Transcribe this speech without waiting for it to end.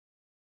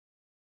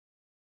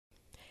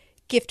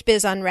Gift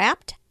Biz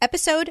Unwrapped,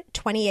 episode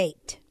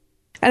 28.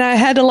 And I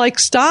had to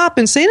stop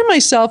and say to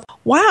myself,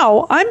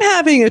 wow, I'm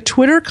having a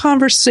Twitter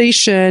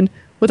conversation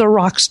with a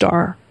rock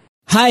star.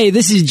 Hi,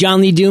 this is John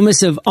Lee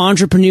Dumas of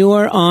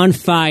Entrepreneur on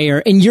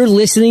Fire, and you're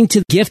listening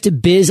to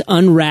Gift Biz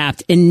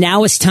Unwrapped. And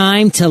now it's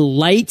time to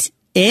light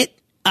it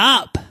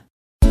up.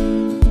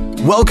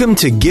 Welcome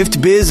to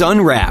Gift Biz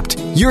Unwrapped,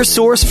 your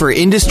source for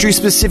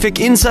industry-specific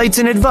insights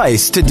and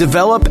advice to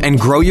develop and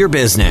grow your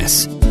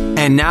business.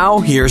 And now,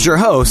 here's your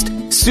host,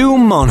 Sue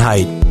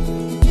Monheit.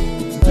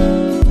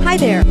 Hi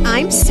there,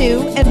 I'm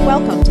Sue, and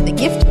welcome to the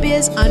Gift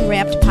Biz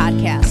Unwrapped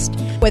podcast.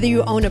 Whether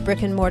you own a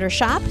brick and mortar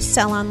shop,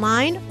 sell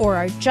online, or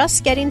are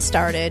just getting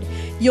started,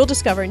 you'll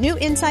discover new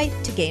insight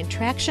to gain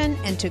traction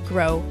and to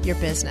grow your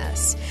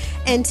business.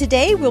 And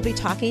today we'll be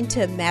talking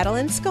to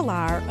Madeline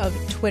Sklar of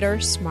Twitter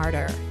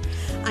Smarter.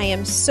 I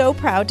am so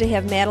proud to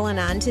have Madeline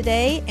on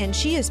today, and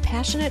she is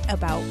passionate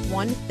about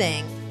one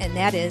thing, and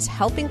that is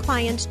helping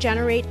clients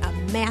generate a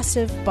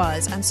massive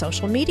buzz on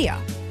social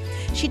media.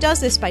 She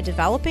does this by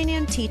developing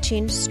and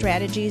teaching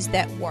strategies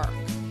that work.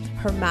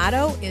 Her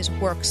motto is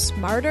work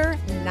smarter,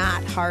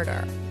 not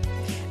harder.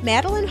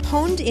 Madeline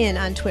honed in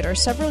on Twitter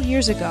several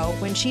years ago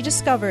when she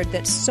discovered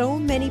that so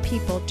many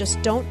people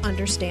just don't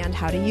understand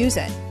how to use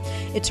it.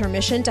 It's her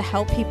mission to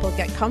help people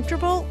get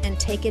comfortable and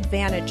take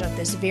advantage of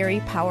this very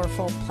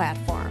powerful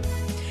platform.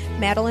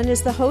 Madeline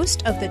is the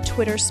host of the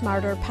Twitter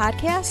Smarter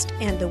podcast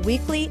and the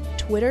weekly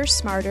Twitter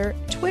Smarter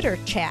Twitter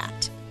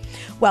chat.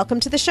 Welcome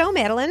to the show,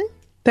 Madeline.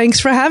 Thanks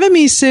for having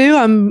me, Sue.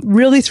 I'm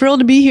really thrilled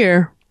to be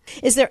here.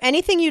 Is there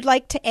anything you'd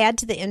like to add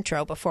to the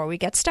intro before we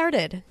get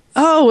started?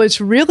 Oh, it's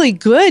really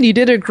good. You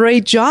did a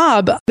great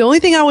job. The only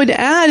thing I would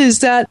add is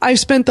that I've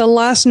spent the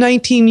last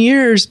 19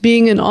 years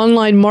being an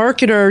online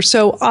marketer,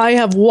 so I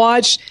have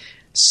watched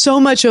so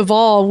much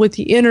evolve with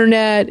the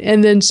internet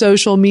and then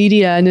social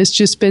media, and it's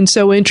just been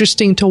so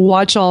interesting to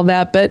watch all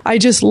that. But I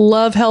just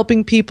love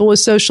helping people with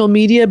social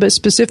media, but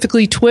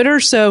specifically Twitter,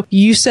 so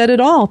you said it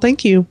all.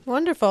 Thank you.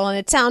 Wonderful. And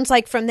it sounds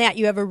like from that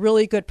you have a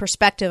really good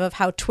perspective of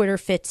how Twitter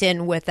fits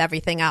in with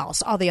everything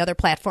else, all the other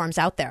platforms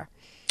out there.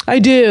 I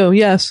do,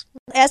 yes.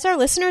 As our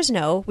listeners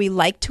know, we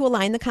like to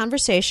align the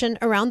conversation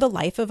around the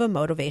life of a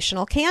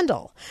motivational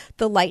candle.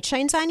 The light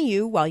shines on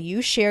you while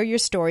you share your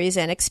stories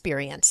and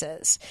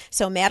experiences.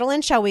 So,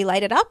 Madeline, shall we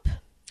light it up?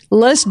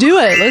 Let's do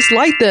it. Let's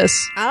light this.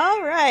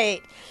 All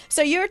right.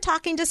 So you're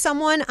talking to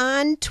someone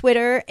on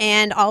Twitter,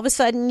 and all of a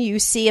sudden you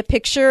see a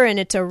picture, and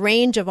it's a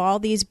range of all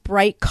these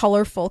bright,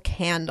 colorful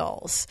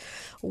candles.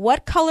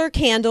 What color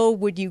candle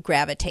would you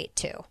gravitate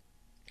to?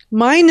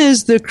 Mine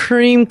is the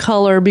cream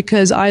color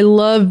because I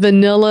love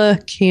vanilla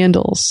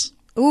candles.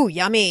 Ooh,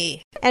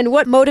 yummy. And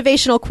what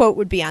motivational quote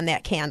would be on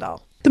that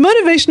candle? The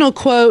motivational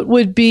quote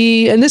would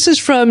be, and this is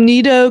from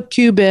Nido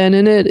Cuban,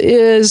 and it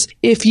is,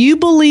 if you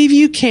believe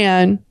you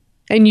can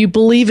and you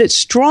believe it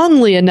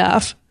strongly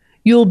enough,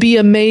 you'll be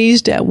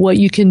amazed at what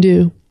you can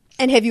do.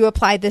 And have you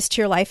applied this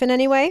to your life in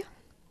any way?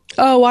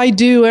 Oh, I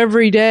do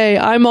every day.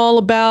 I'm all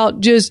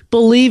about just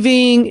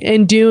believing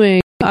and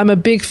doing. I'm a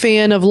big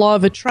fan of law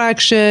of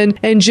attraction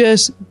and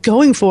just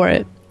going for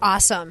it.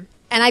 Awesome.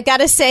 And I've got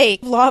to say,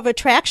 law of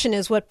attraction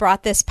is what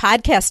brought this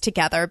podcast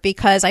together,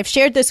 because I've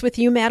shared this with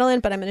you,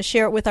 Madeline, but I'm going to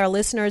share it with our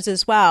listeners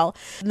as well.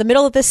 In the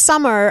middle of this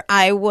summer,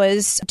 I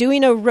was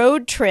doing a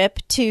road trip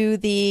to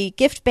the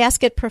Gift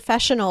Basket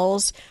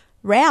Professionals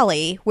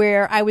rally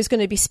where I was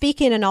going to be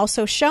speaking and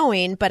also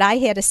showing, but I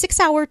had a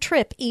 6-hour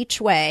trip each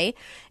way.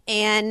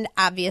 And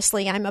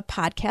obviously, I'm a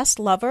podcast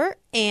lover,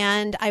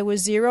 and I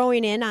was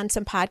zeroing in on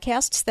some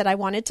podcasts that I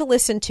wanted to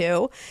listen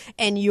to,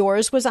 and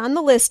yours was on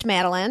the list,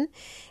 Madeline.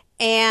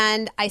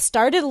 And I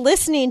started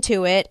listening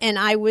to it, and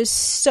I was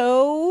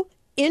so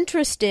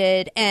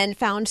interested and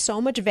found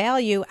so much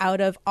value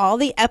out of all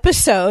the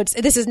episodes.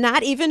 This is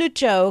not even a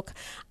joke.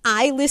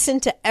 I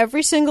listened to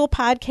every single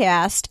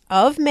podcast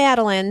of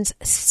Madeline's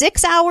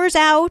 6 hours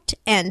out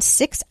and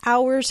 6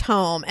 hours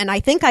home. And I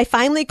think I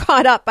finally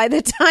caught up by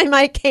the time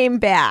I came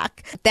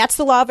back. That's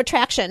the law of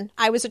attraction.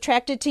 I was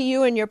attracted to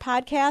you and your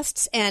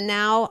podcasts. And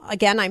now,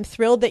 again, I'm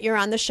thrilled that you're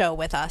on the show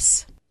with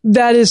us.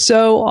 That is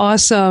so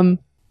awesome.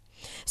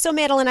 So,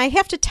 Madeline, I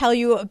have to tell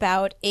you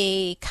about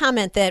a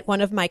comment that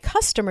one of my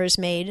customers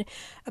made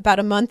about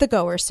a month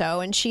ago or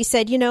so. And she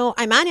said, I'm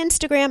on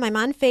Instagram, I'm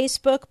on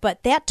Facebook,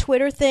 but that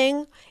Twitter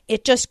thing,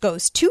 it just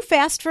goes too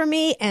fast for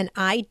me, and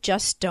I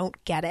just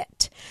don't get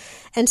it.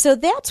 And so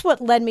that's what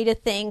led me to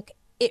think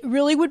it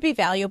really would be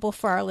valuable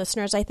for our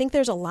listeners. I think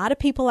there's a lot of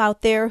people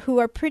out there who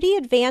are pretty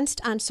advanced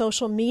on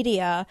social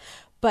media,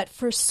 but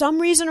for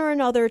some reason or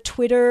another,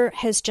 Twitter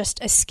has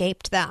just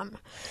escaped them.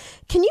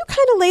 Can you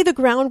kind of lay the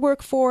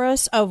groundwork for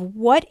us of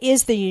what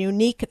is the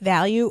unique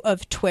value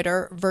of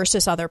Twitter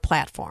versus other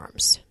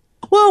platforms?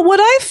 Well, what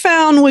I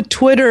found with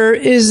Twitter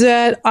is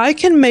that I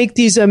can make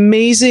these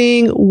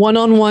amazing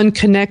one-on-one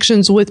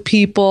connections with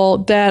people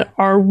that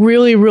are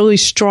really, really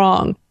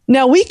strong.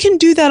 Now, we can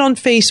do that on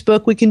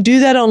Facebook. We can do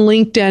that on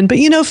LinkedIn. But,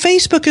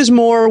 Facebook is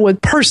more with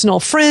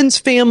personal friends,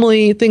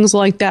 family, things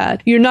like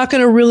that. You're not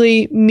going to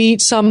really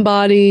meet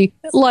somebody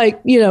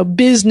like,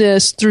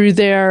 business through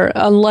there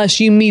unless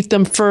you meet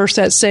them first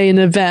at, say, an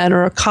event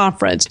or a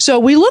conference. So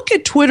we look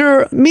at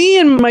Twitter. Me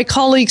and my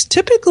colleagues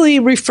typically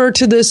refer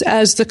to this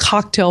as the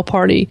cocktail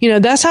party.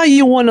 That's how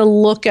you want to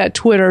look at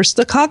Twitter. It's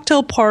the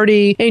cocktail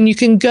party, and you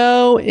can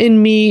go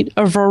and meet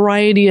a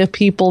variety of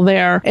people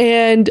there.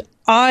 And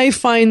I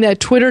find that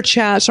Twitter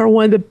chats are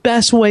one of the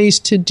best ways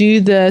to do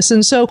this.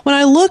 And so when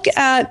I look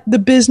at the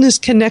business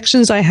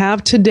connections I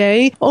have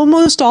today,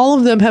 almost all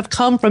of them have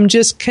come from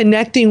just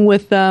connecting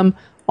with them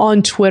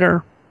on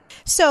Twitter.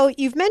 So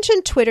you've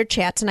mentioned Twitter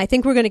chats, and I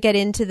think we're going to get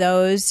into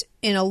those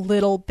in a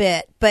little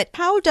bit. But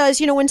how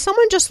does, when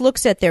someone just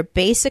looks at their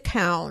base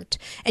account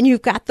and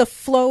you've got the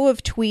flow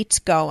of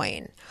tweets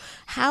going,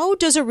 how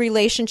does a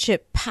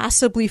relationship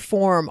possibly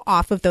form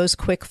off of those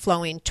quick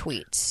flowing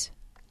tweets?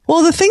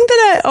 Well, the thing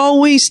that I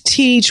always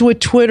teach with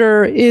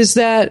Twitter is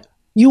that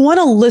you want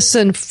to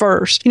listen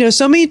first.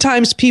 So many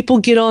times people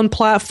get on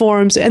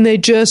platforms and they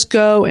just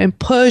go and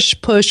push,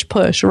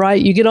 right?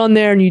 You get on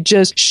there and you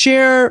just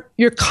share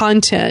your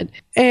content.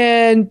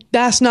 And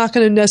that's not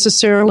going to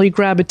necessarily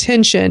grab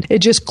attention. It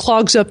just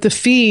clogs up the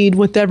feed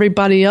with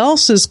everybody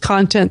else's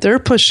content they're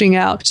pushing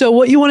out. So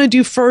what you want to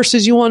do first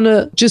is you want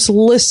to just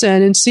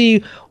listen and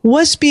see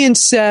what's being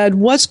said,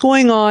 what's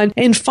going on,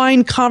 and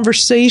find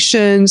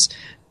conversations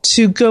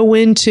to go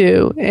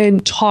into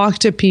and talk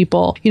to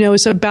people.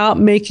 It's about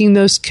making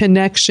those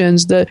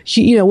connections,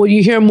 what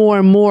you hear more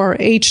and more,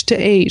 H to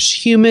H,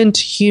 human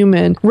to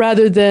human,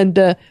 rather than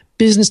the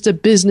business to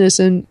business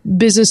and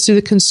business to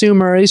the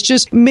consumer. It's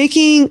just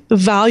making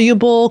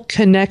valuable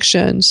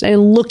connections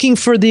and looking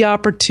for the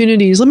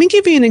opportunities. Let me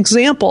give you an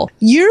example.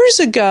 Years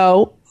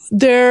ago,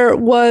 there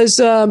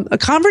was a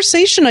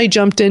conversation I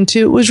jumped into.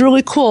 It was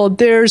really cool.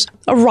 There's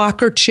a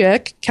rocker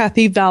chick,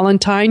 Kathy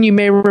Valentine. You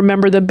may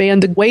remember the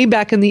band way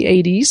back in the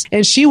 80s.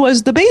 And she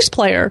was the bass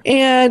player.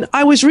 And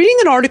I was reading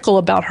an article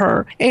about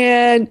her.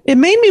 And it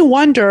made me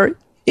wonder,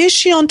 is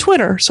she on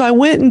Twitter? So I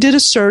went and did a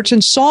search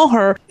and saw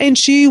her, and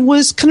she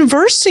was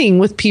conversing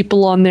with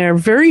people on there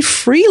very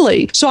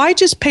freely. So I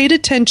just paid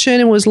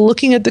attention and was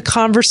looking at the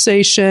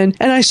conversation,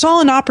 and I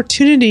saw an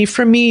opportunity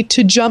for me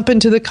to jump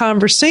into the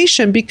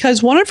conversation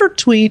because one of her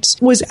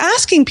tweets was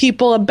asking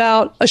people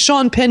about a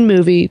Sean Penn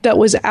movie that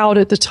was out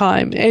at the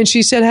time. And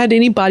she said, had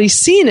anybody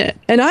seen it?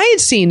 And I had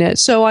seen it.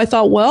 So I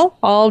thought, well,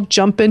 I'll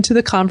jump into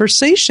the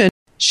conversation.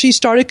 She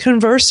started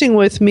conversing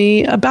with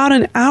me. About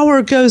an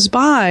hour goes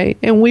by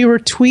and we were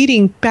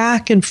tweeting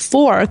back and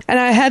forth. And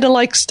I had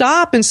to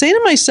stop and say to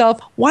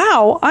myself,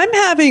 wow, I'm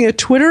having a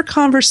Twitter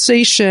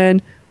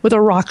conversation with a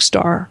rock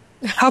star.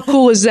 How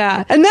cool is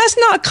that? And that's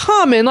not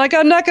common.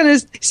 I'm not going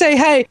to say,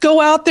 hey,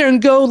 go out there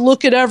and go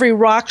look at every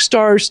rock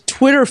star's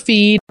Twitter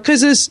feed,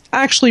 because it's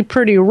actually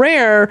pretty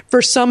rare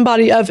for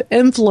somebody of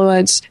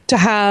influence to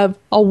have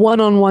a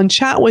one-on-one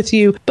chat with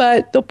you.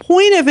 But the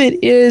point of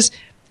it is,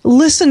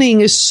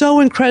 listening is so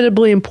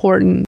incredibly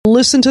important.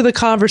 Listen to the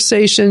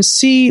conversation,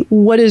 see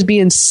what is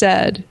being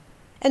said.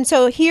 And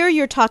so here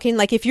you're talking,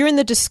 if you're in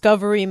the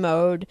discovery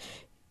mode,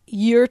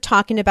 you're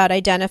talking about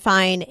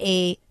identifying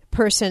a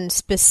person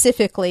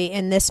specifically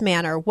in this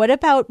manner. What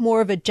about more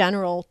of a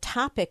general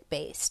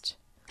topic-based?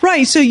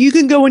 Right. So you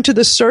can go into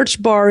the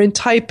search bar and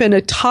type in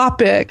a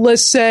topic.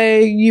 Let's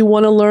say you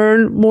want to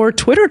learn more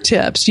Twitter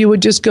tips. You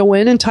would just go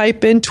in and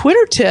type in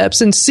Twitter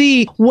tips and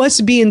see what's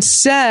being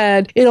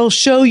said. It'll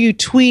show you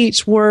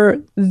tweets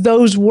where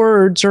those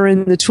words are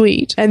in the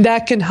tweet. And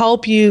that can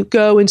help you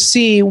go and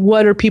see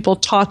what are people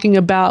talking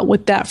about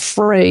with that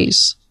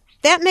phrase.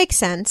 That makes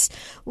sense.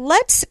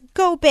 Let's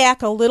go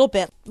back a little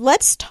bit.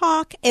 Let's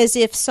talk as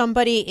if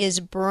somebody is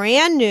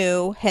brand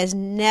new, has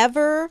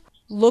never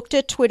looked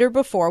at Twitter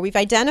before. We've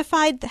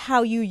identified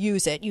how you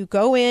use it. You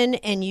go in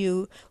and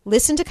you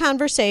listen to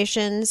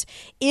conversations.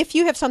 If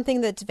you have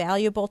something that's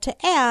valuable to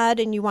add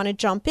and you want to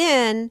jump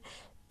in,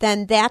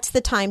 then that's the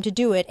time to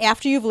do it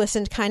after you've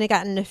listened, kind of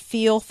gotten a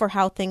feel for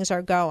how things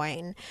are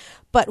going.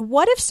 But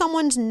what if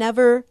someone's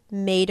never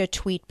made a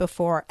tweet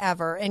before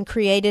ever and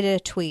created a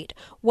tweet?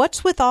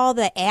 What's with all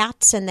the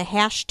ats and the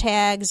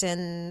hashtags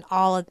and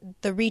all of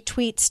the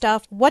retweet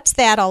stuff? What's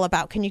that all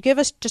about? Can you give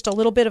us just a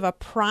little bit of a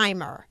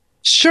primer?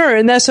 Sure.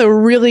 And that's a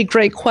really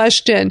great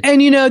question.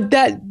 And,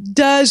 that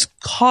does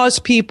cause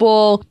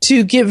people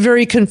to get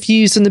very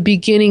confused in the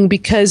beginning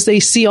because they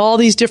see all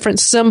these different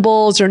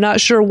symbols. They're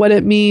not sure what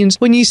it means.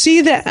 When you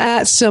see the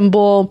 @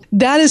 symbol,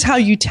 that is how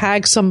you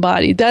tag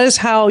somebody. That is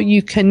how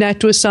you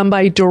connect with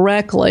somebody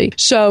directly.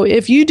 So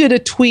if you did a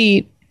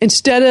tweet,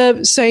 instead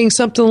of saying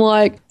something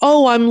like,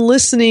 oh, I'm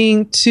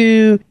listening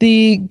to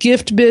the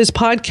Gift Biz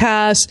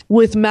podcast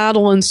with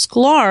Madeline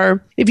Sklar,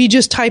 if you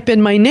just type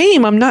in my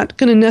name, I'm not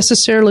going to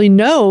necessarily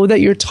know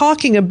that you're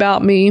talking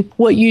about me.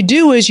 What you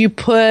do is you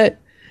put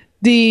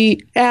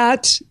the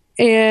 @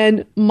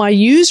 and my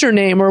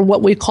username, or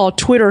what we call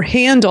Twitter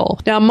handle.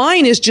 Now,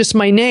 mine is just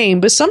my name,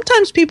 but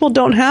sometimes people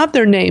don't have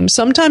their name.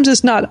 Sometimes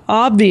it's not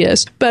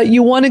obvious, but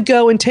you want to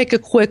go and take a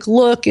quick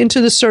look into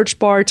the search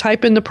bar,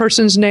 type in the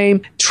person's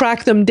name,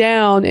 track them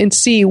down, and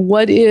see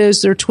what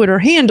is their Twitter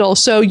handle.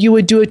 So you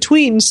would do a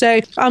tweet and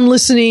say, I'm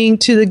listening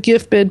to the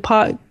GiftBiz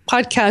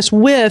podcast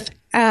with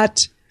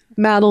at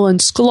Madeline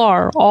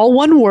Sklar, all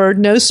one word,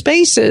 no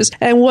spaces.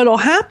 And what will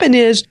happen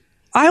is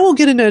I will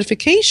get a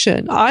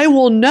notification. I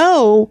will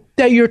know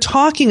that you're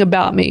talking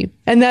about me.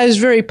 And that is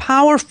very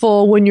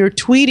powerful when you're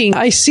tweeting.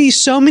 I see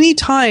so many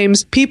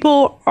times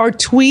people are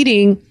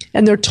tweeting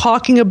and they're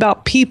talking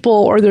about people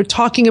or they're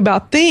talking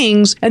about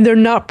things and they're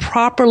not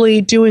properly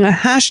doing a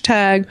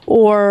hashtag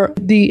or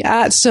the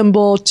 @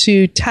 symbol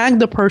to tag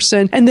the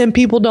person. And then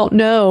people don't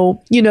know,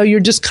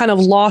 you're just kind of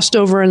lost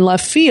over in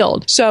left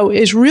field. So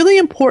it's really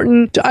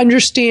important to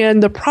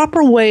understand the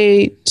proper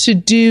way to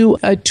do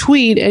a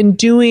tweet and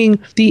doing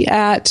the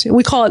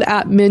we call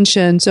it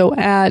 @mention. So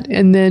 @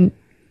 and then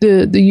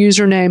the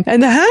username.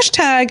 And the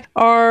hashtag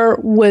are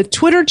with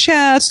Twitter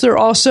chats. They're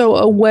also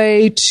a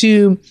way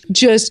to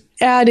just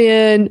add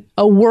in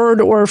a word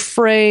or a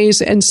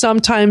phrase, and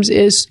sometimes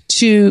is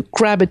to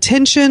grab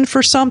attention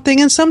for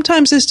something, and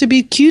sometimes is to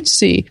be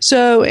cutesy.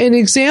 So an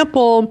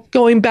example,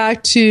 going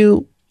back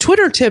to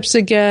Twitter tips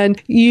again,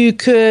 you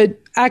could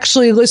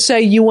actually, let's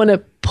say you want to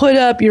put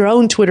up your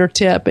own Twitter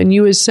tip, and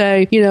you would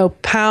say,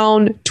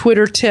 pound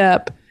Twitter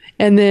tip,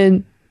 and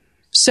then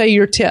say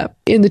your tip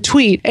in the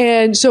tweet.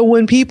 And so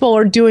when people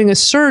are doing a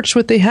search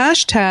with the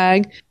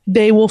hashtag,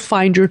 they will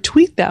find your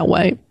tweet that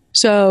way.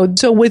 So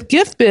with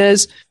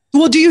GiftBiz,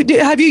 well,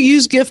 have you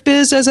used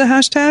GiftBiz as a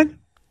hashtag?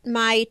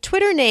 My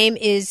Twitter name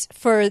is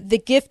for the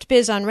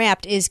GiftBiz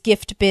Unwrapped is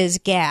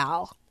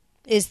GiftBizGal,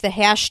 is the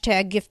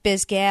hashtag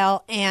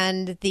GiftBizGal,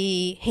 and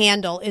the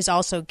handle is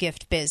also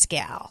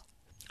GiftBizGal.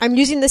 I'm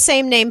using the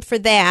same name for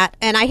that,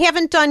 and I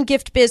haven't done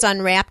GiftBiz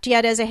Unwrapped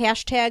yet as a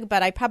hashtag,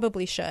 but I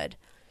probably should.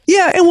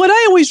 Yeah, and what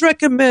I always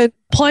recommend,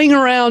 playing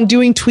around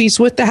doing tweets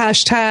with the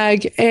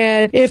hashtag,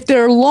 and if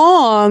they're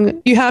long,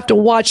 you have to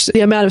watch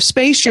the amount of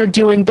space you're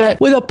doing. But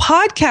with a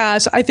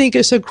podcast, I think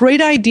it's a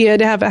great idea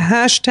to have a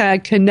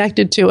hashtag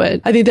connected to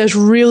it. I think that's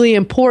really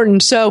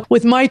important. So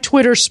with my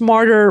Twitter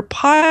Smarter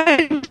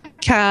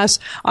podcast,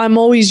 I'm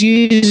always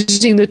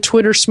using the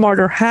Twitter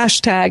Smarter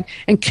hashtag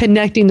and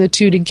connecting the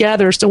two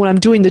together. So when I'm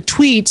doing the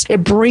tweets,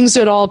 it brings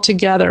it all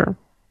together.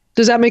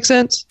 Does that make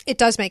sense? It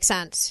does make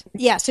sense.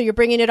 Yeah, so you're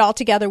bringing it all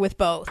together with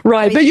both.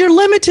 Right, but you're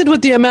limited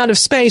with the amount of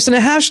space, and a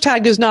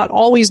hashtag is not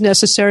always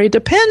necessary. It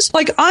depends.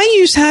 Like, I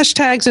use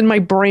hashtags in my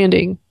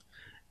branding,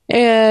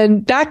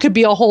 and that could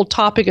be a whole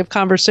topic of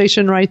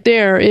conversation right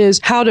there,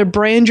 is how to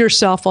brand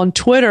yourself on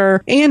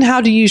Twitter and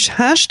how to use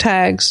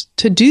hashtags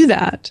to do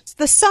that.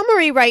 The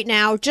summary right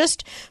now,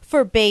 just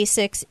for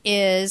basics,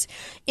 is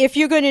if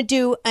you're going to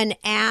do an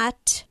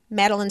 @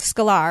 Madeline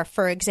Sklar,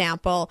 for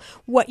example,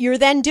 what you're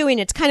then doing,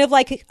 it's kind of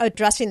like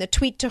addressing the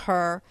tweet to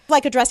her,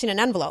 like addressing an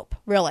envelope,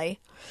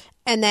 really.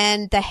 And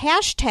then the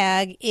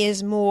hashtag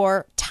is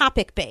more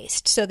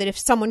topic-based, so that if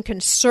someone can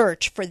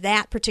search for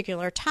that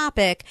particular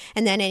topic,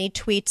 and then any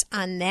tweets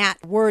on that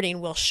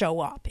wording will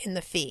show up in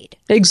the feed.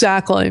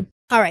 Exactly.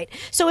 All right.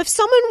 So if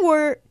someone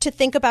were to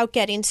think about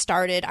getting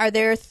started, are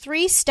there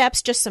 3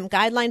 steps, just some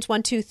guidelines,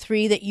 1, 2,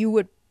 3, that you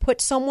would put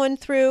someone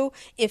through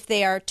if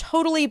they are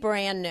totally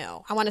brand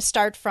new? I want to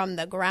start from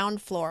the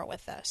ground floor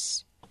with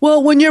this.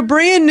 Well, when you're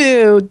brand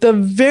new, the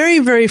very,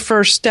 very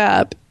first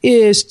step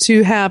is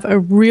to have a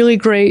really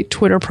great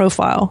Twitter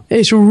profile.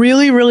 It's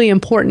really, really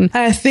important.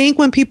 I think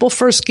when people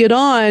first get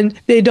on,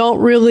 they don't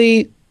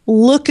really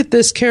look at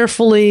this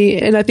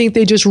carefully, and I think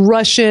they just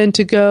rush in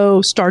to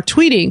go start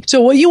tweeting.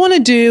 So what you want to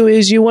do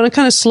is you want to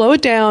kind of slow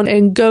it down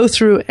and go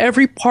through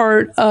every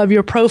part of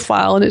your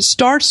profile. And it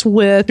starts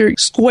with your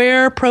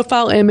square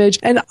profile image.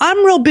 And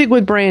I'm real big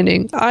with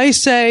branding. I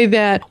say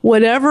that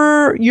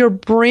whatever your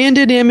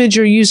branded image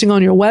you're using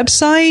on your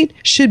website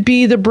should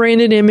be the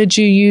branded image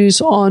you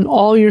use on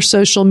all your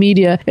social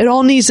media. It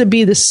all needs to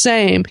be the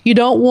same. You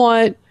don't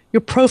want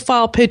your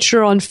profile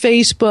picture on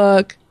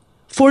Facebook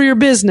for your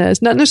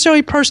business, not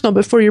necessarily personal,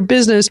 but for your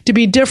business, to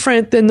be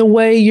different than the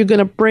way you're going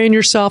to brand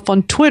yourself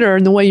on Twitter,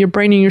 and the way you're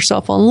branding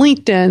yourself on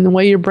LinkedIn, the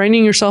way you're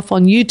branding yourself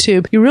on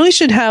YouTube. You really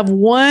should have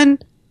one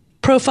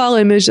profile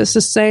image that's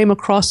the same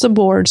across the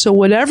board. So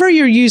whatever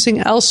you're using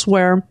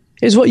elsewhere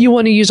is what you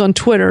want to use on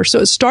Twitter. So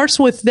it starts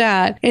with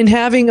that, and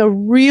having a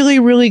really,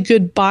 really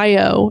good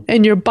bio.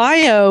 And your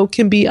bio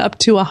can be up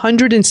to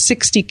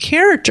 160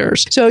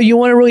 characters. So you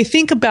want to really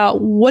think about,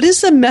 what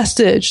is the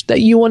message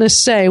that you want to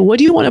say? What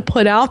do you want to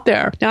put out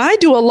there? Now, I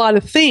do a lot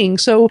of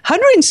things. So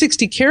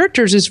 160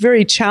 characters is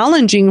very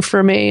challenging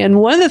for me.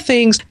 And one of the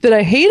things that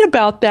I hate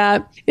about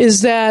that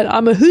is that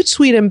I'm a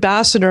Hootsuite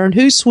ambassador, and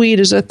Hootsuite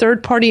is a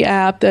third-party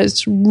app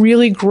that's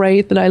really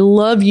great that I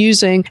love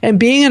using. And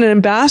being an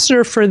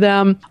ambassador for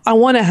them, I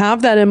want to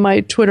have that in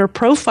my Twitter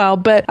profile,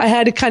 but I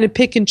had to kind of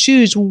pick and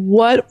choose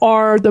what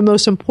are the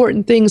most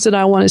important things that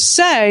I want to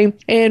say.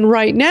 And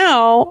right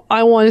now,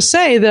 I want to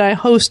say that I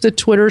host the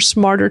Twitter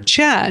Smarter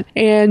Chat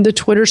and the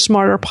Twitter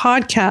Smarter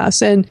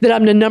podcast, and that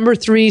I'm the number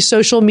 3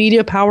 social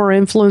media power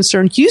influencer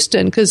in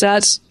Houston, because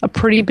that's a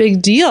pretty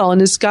big deal.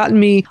 And it's gotten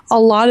me a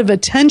lot of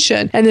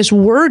attention, and it's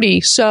wordy.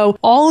 So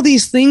all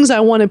these things I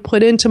want to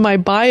put into my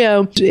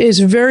bio is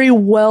very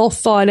well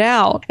thought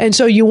out. And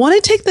so you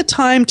want to take the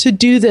time to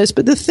do this.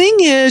 But the thing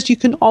is, you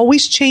can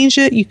always change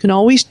it. You can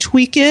always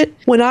tweak it.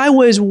 When I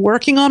was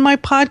working on my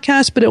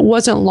podcast, but it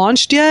wasn't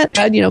launched yet,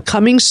 I had,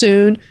 coming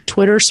soon,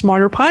 Twitter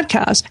Smarter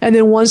Podcast. And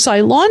then once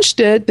I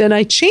launched it, then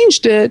I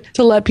changed it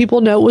to let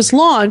people know it was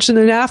launched. And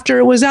then after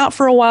it was out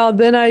for a while,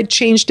 then I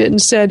changed it and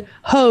said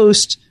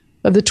host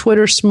of the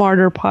Twitter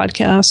Smarter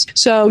Podcast.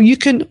 So you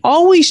can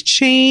always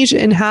change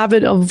and have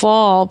it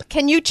evolve.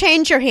 Can you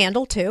change your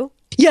handle too?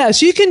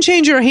 Yes, you can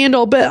change your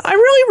handle, but I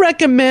really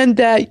recommend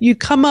that you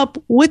come up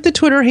with the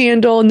Twitter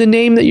handle and the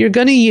name that you're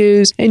going to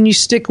use and you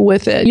stick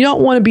with it. You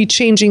don't want to be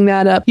changing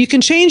that up. You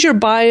can change your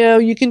bio,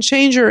 you can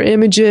change your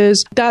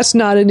images. That's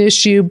not an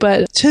issue.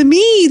 But to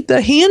me,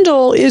 the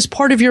handle is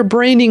part of your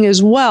branding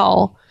as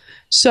well.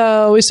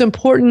 So it's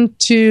important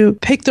to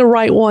pick the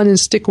right one and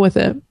stick with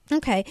it.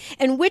 Okay.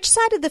 And which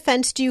side of the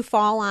fence do you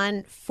fall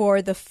on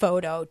for the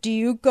photo? Do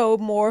you go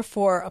more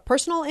for a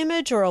personal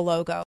image or a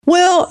logo?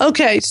 Well,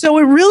 okay. So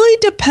it really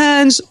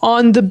depends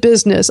on the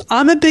business.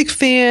 I'm a big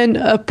fan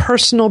of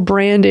personal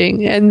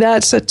branding, and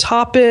that's a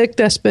topic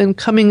that's been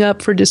coming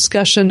up for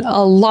discussion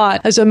a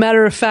lot. As a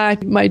matter of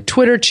fact, my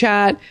Twitter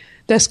chat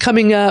that's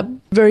coming up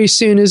very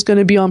soon is going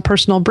to be on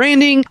personal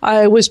branding.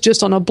 I was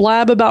just on a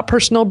blab about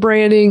personal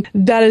branding.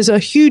 That is a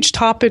huge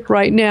topic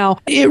right now.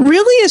 It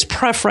really is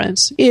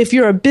preference. If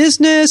you're a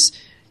business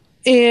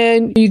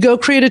and you go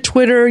create a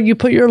Twitter, you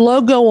put your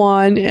logo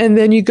on, and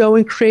then you go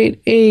and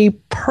create a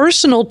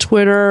personal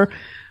Twitter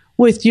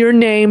with your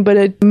name,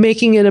 but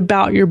making it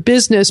about your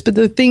business. But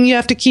the thing you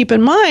have to keep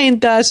in mind,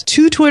 that's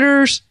 2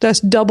 Twitters, that's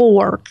double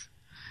work.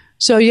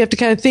 So you have to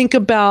kind of think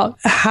about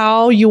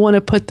how you want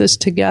to put this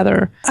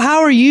together. How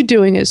are you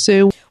doing it,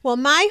 Sue? Well,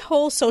 my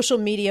whole social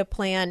media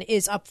plan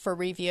is up for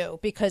review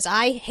because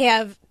I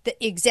have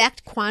the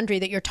exact quandary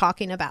that you're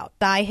talking about.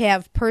 I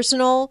have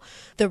personal,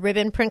 the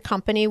Ribbon Print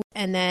Company,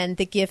 and then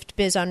the Gift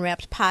Biz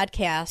Unwrapped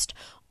podcast,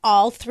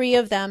 all 3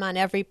 of them on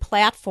every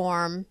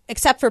platform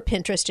except for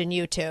Pinterest and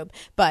YouTube.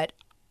 But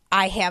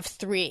I have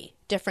 3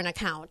 different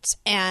accounts,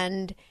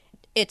 and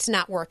it's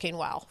not working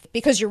well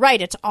because you're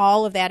right. It's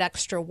all of that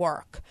extra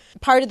work.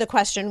 Part of the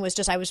question was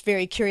just, I was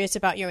very curious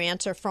about your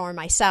answer for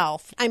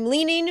myself. I'm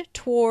leaning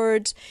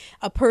towards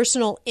a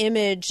personal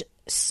image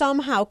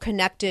somehow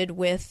connected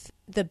with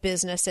the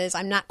businesses.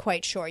 I'm not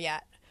quite sure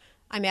yet.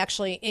 I'm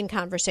actually in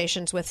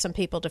conversations with some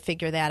people to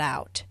figure that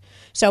out.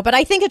 So, but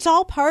I think it's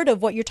all part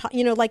of what you're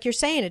like you're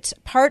saying, it's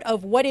part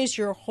of what is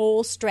your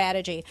whole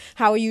strategy.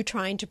 How are you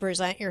trying to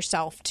present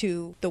yourself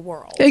to the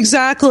world?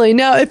 Exactly.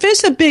 Now, if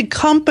it's a big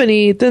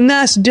company, then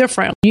that's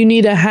different. You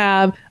need to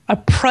have a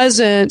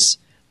presence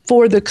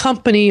for the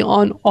company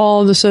on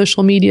all the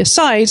social media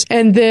sites.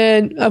 And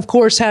then, of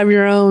course, have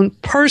your own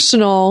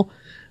personal,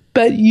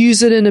 but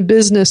use it in a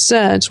business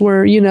sense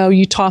where,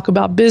 you talk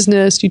about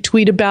business, you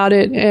tweet about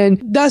it,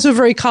 and that's a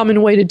very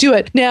common way to do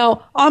it.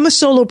 Now, I'm a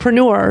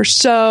solopreneur,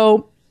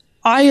 so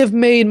I have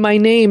made my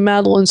name,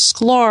 Madeline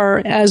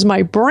Sklar, as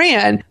my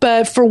brand,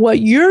 but for what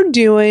you're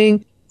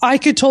doing, I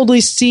could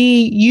totally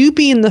see you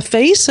being the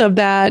face of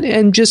that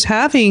and just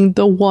having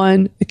the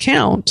one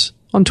account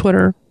on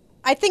Twitter.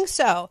 I think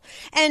so.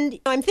 And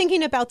I'm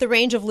thinking about the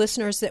range of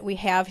listeners that we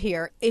have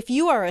here. If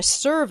you are a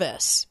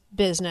service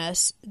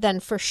business, then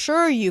for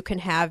sure you can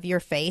have your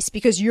face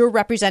because you're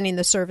representing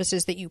the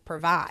services that you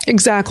provide.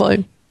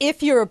 Exactly.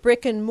 If you're a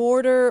brick and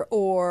mortar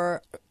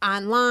or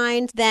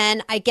online,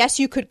 then I guess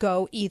you could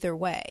go either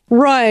way.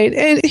 Right.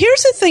 And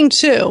here's the thing,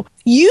 too.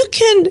 You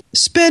can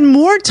spend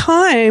more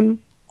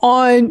time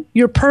on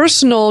your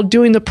personal,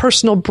 doing the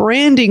personal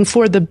branding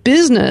for the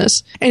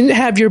business and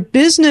have your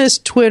business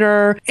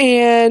Twitter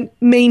and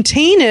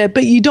maintain it,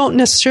 but you don't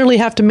necessarily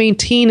have to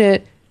maintain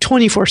it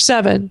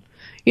 24/7.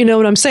 You know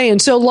what I'm saying?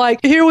 So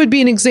here would be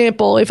an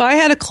example. If I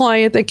had a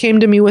client that came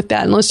to me with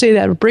that, and let's say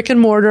that a brick and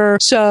mortar,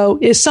 so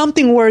it's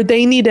something where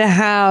they need to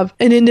have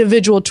an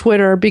individual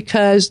Twitter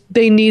because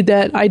they need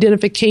that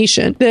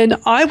identification, then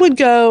I would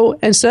go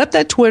and set up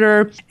that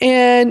Twitter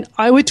and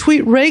I would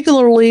tweet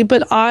regularly,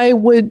 but I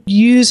would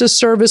use a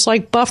service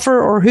like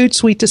Buffer or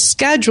Hootsuite to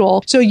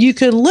schedule. So you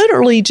could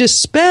literally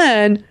just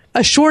spend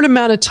a short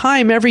amount of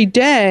time every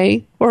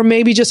day, or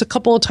maybe just a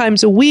couple of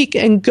times a week,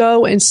 and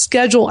go and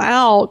schedule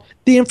out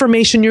the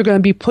information you're going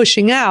to be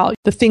pushing out,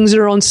 the things that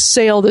are on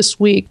sale this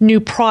week, new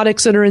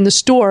products that are in the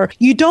store.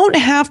 You don't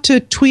have to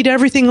tweet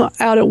everything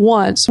out at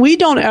once. We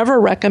don't ever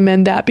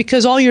recommend that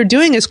because all you're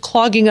doing is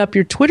clogging up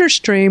your Twitter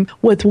stream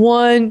with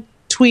one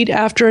tweet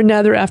after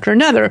another after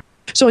another.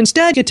 So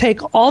instead, you take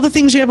all the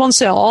things you have on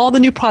sale, all the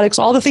new products,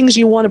 all the things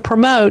you want to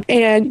promote,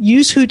 and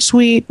use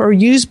Hootsuite or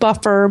use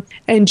Buffer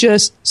and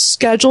just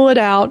schedule it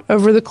out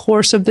over the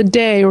course of the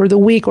day or the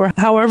week or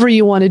however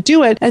you want to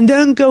do it. And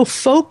then go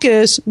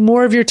focus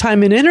more of your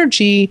time and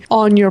energy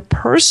on your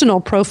personal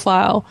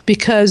profile,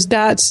 because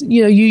that's,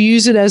 you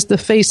use it as the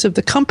face of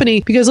the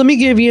company. Because let me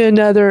give you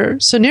another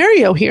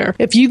scenario here.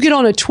 If you get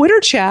on a Twitter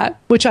chat,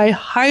 which I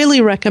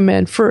highly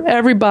recommend for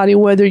everybody,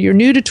 whether you're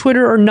new to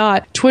Twitter or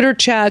not, Twitter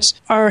chats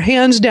are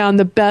hands down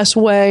the best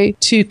way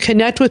to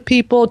connect with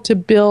people, to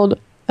build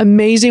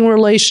amazing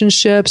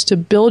relationships, to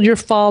build your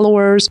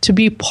followers, to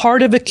be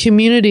part of a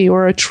community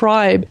or a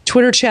tribe.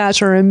 Twitter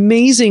chats are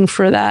amazing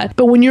for that.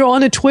 But when you're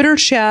on a Twitter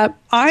chat,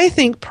 I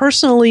think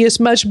personally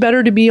it's much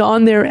better to be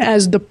on there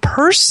as the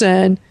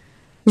person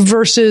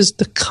versus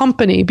the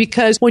company.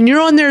 Because when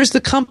you're on there as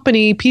the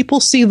company, people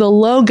see the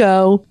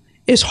logo.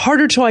 It's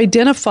harder to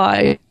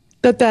identify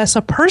that that's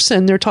a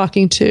person they're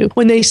talking to.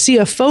 When they see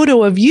a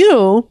photo of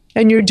you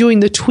and you're doing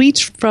the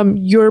tweets from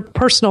your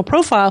personal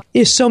profile,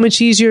 it's so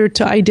much easier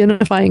to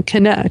identify and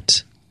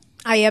connect.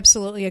 I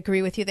absolutely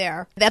agree with you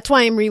there. That's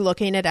why I'm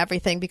relooking at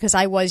everything, because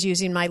I was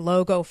using my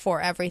logo for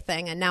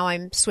everything and now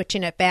I'm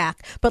switching it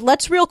back. But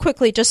let's real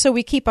quickly, just so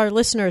we keep our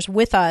listeners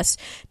with us,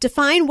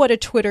 define what a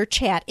Twitter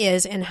chat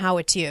is and how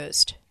it's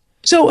used.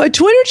 So a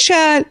Twitter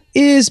chat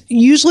is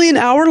usually an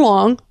hour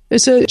long.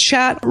 It's a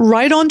chat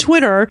right on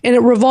Twitter, and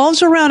it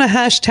revolves around a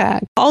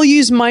hashtag. I'll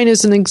use mine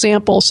as an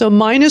example. So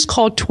mine is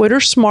called Twitter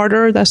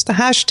Smarter. That's the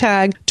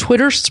hashtag.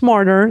 Twitter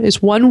Smarter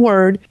is one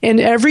word. And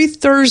every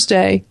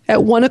Thursday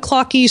at 1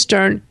 o'clock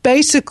Eastern,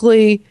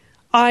 basically,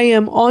 I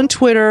am on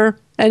Twitter,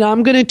 and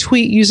I'm going to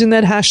tweet using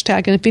that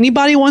hashtag. And if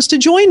anybody wants to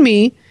join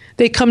me,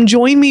 they come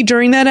join me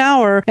during that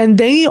hour, and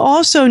they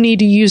also need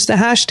to use the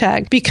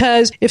hashtag,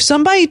 because if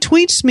somebody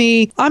tweets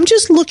me, I'm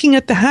just looking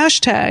at the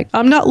hashtag.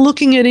 I'm not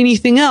looking at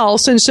anything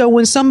else. And so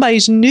when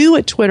somebody's new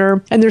at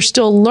Twitter and they're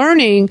still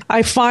learning,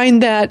 I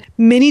find that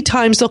many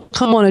times they'll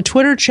come on a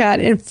Twitter chat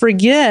and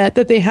forget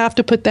that they have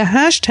to put the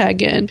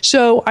hashtag in.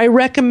 So I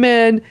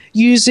recommend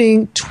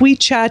using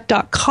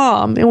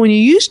tweetchat.com. And when you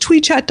use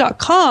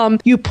tweetchat.com,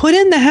 you put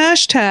in the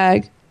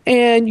hashtag,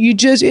 and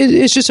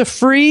it's just a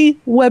free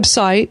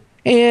website.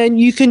 And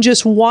you can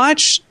just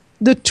watch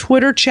the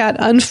Twitter chat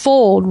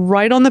unfold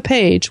right on the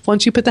page.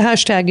 Once you put the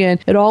hashtag in,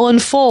 it all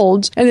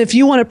unfolds. And if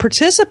you want to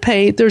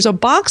participate, there's a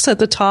box at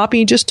the top and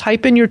you just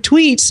type in your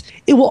tweets.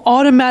 It will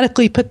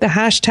automatically put the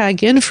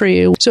hashtag in for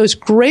you. So it's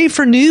great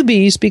for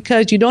newbies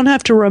because you don't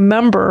have to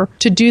remember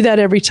to do that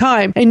every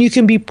time, and you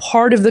can be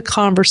part of the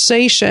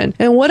conversation.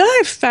 And what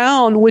I've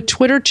found with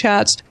Twitter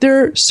chats,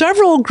 there are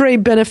several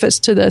great benefits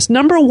to this.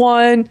 Number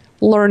one,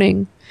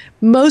 learning.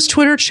 Most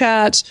Twitter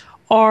chats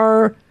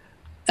are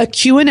a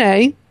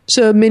Q&A.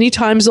 So many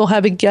times they'll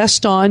have a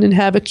guest on and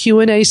have a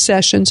Q&A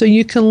session. So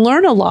you can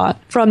learn a lot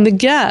from the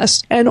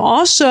guest. And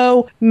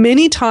also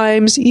many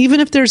times, even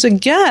if there's a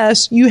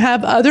guest, you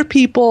have other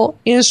people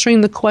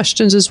answering the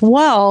questions as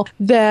well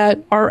that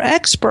are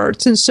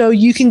experts. And so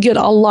you can get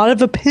a lot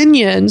of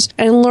opinions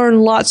and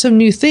learn lots of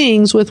new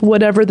things with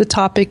whatever the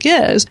topic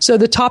is. So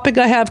the topic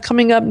I have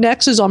coming up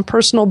next is on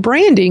personal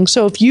branding.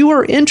 So if you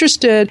are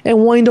interested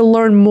and wanting to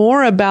learn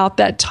more about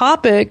that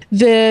topic,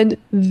 then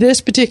this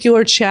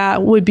particular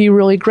chat would be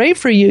really great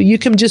for you. You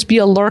can just be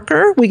a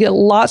lurker. We get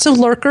lots of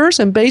lurkers,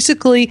 and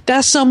basically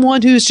that's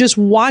someone who's just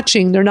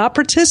watching. They're not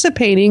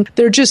participating.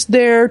 They're just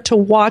there to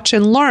watch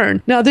and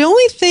learn. Now, the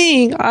only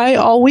thing I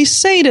always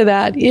say to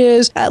that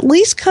is at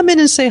least come in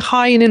and say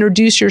hi and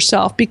introduce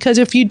yourself, because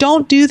if you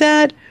don't do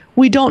that,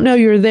 we don't know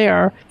you're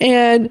there.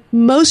 And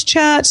most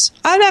chats,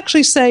 I'd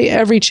actually say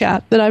every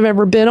chat that I've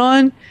ever been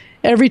on,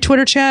 every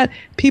Twitter chat,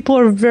 people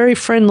are very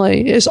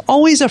friendly. It's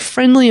always a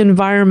friendly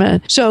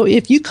environment. So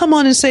if you come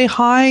on and say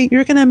hi,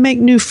 you're going to make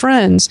new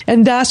friends.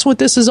 And that's what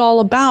this is all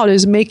about,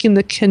 is making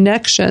the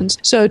connections.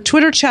 So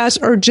Twitter chats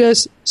are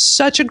just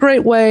such a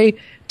great way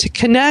to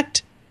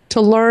connect,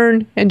 to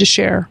learn, and to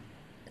share.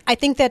 I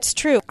think that's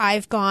true.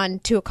 I've gone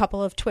to a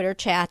couple of Twitter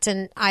chats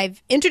and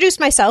I've introduced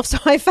myself, so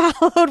I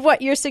followed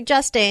what you're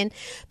suggesting.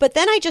 But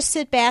then I just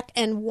sit back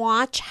and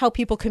watch how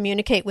people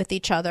communicate with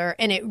each other,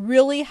 and it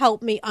really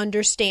helped me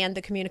understand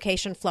the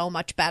communication flow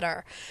much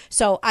better.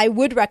 So I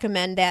would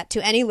recommend that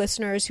to any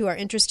listeners who are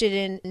interested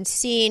in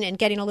seeing and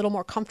getting a little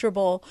more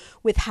comfortable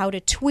with how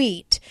to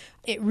tweet.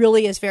 It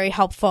really is very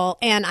helpful.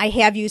 And I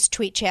have used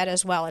TweetChat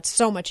as well. It's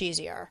so much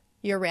easier.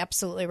 You're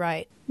absolutely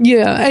right.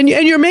 Yeah, and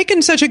you're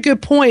making such a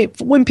good point.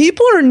 When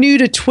people are new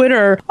to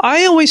Twitter,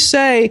 I always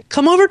say,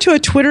 come over to a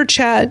Twitter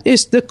chat.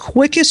 It's the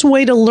quickest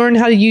way to learn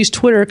how to use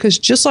Twitter, because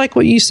just like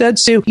what you said,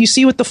 Sue, you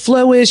see what the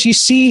flow is, you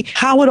see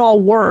how it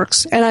all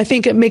works, and I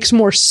think it makes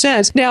more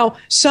sense. Now,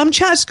 some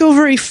chats go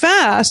very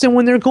fast, and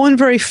when they're going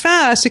very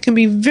fast, it can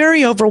be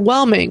very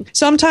overwhelming.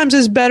 Sometimes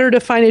it's better to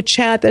find a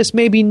chat that's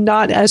maybe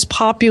not as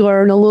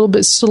popular and a little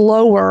bit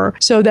slower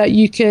so that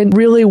you can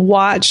really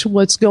watch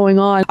what's going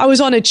on. I was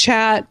on a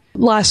chat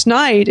last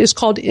night. Is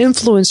called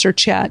Influencer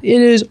Chat. It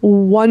is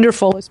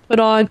wonderful. It's put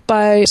on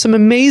by some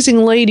amazing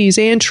ladies,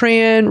 Ann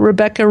Tran,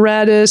 Rebecca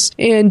Radis,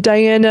 and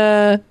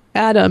Diana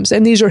Adams.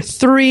 And these are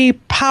 3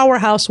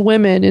 powerhouse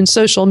women in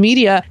social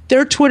media.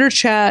 Their Twitter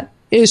chat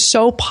is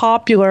so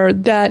popular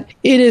that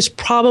it is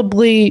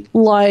probably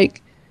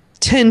like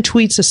 10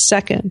 tweets a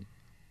second.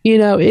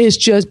 It's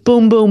just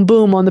boom, boom,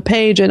 boom on the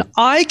page. And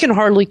I can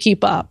hardly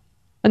keep up.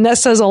 And that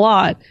says a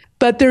lot.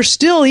 But there's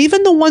still,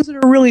 even the ones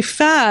that are really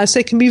fast,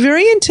 they can be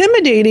very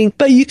intimidating,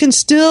 but you can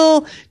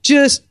still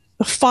just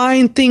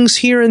find things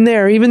here and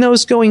there. Even though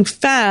it's going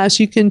fast,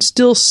 you can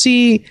still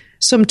see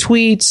some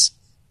tweets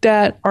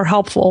that are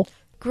helpful.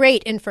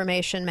 Great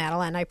information,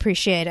 Madeline. I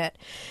appreciate it.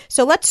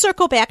 So let's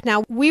circle back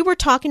now. We were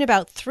talking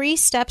about 3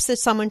 steps that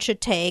someone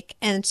should take.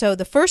 And so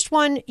the first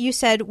one you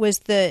said was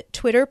the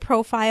Twitter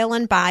profile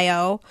and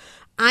bio.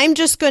 I'm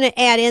just going to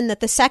add in that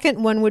the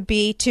second one would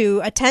be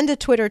to attend a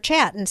Twitter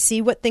chat and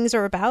see what things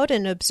are about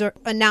and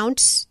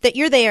announce that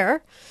you're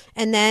there,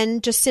 and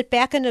then just sit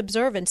back and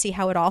observe and see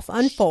how it all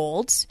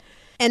unfolds.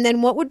 And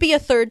then what would be a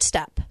third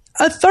step?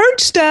 A third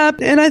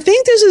step, and I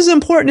think this is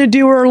important to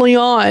do early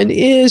on,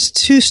 is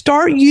to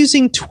start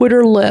using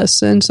Twitter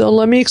lists. And so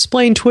let me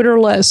explain Twitter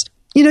lists.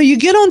 You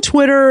get on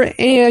Twitter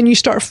and you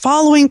start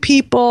following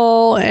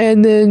people,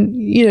 and then,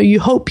 you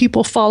hope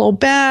people follow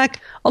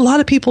back. A lot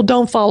of people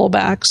don't follow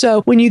back.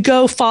 So when you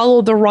go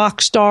follow the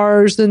rock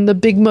stars and the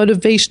big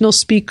motivational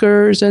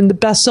speakers and the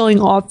best-selling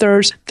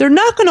authors, they're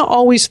not going to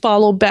always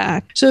follow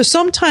back. So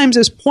sometimes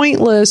it's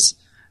pointless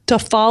to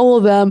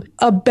follow them.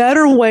 A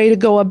better way to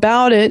go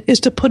about it is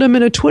to put them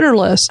in a Twitter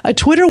list. A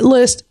Twitter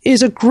list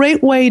is a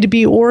great way to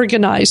be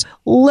organized.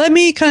 Let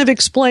me kind of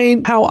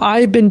explain how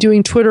I've been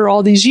doing Twitter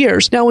all these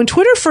years. Now, when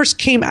Twitter first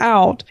came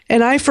out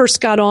and I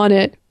first got on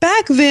it,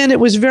 back then it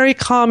was very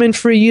common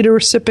for you to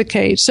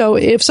reciprocate. So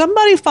if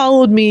somebody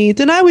followed me,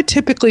 then I would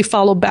typically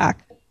follow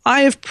back.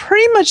 I have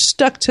pretty much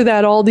stuck to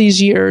that all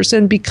these years.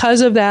 And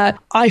because of that,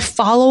 I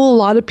follow a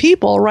lot of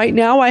people. Right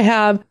now I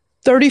have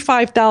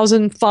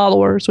 35,000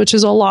 followers, which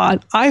is a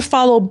lot. I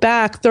follow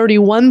back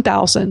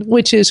 31,000,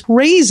 which is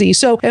crazy.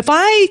 So if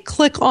I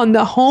click on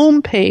the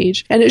home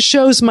page and it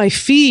shows my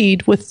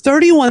feed with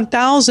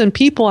 31,000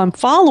 people I'm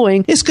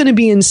following, it's going to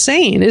be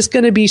insane. It's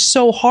going to be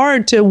so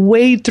hard to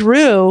wade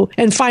through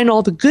and find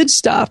all the good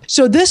stuff.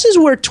 So this is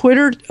where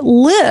Twitter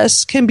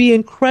lists can be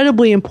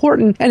incredibly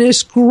important. And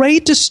it's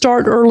great to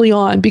start early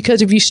on,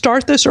 because if you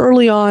start this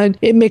early on,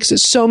 it makes it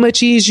so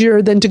much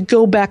easier than to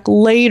go back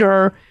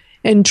later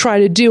and try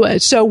to do it.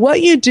 So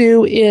what you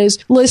do is,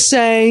 let's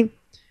say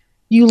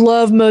you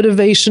love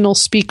motivational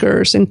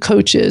speakers and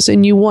coaches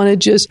and you want to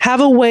just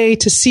have a way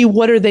to see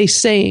what are they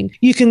saying.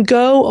 You can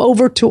go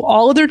over to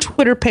all of their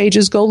Twitter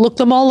pages, go look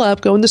them all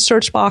up, go in the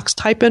search box,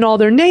 type in all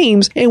their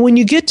names. And when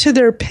you get to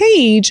their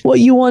page,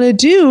 what you want to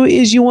do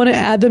is you want to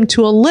add them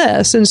to a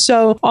list. And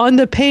so on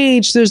the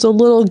page, there's a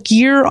little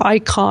gear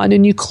icon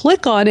and you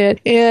click on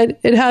it and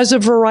it has a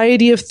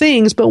variety of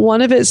things, but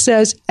one of it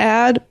says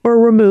add or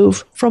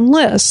remove from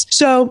lists.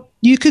 So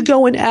you could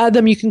go and add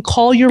them. You can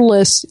call your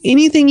list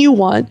anything you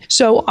want.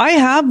 So I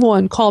have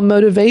one called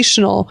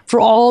Motivational for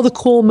all the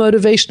cool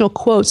motivational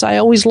quotes. I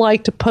always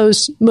like to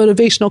post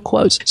motivational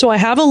quotes. So I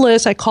have a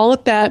list. I call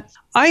it that.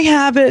 I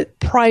have it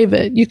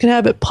private. You can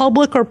have it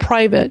public or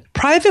private.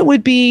 Private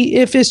would be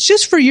if it's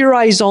just for your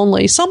eyes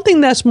only, something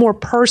that's more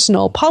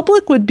personal.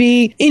 Public would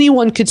be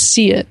anyone could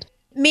see it.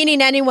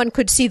 Meaning anyone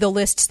could see the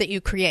lists that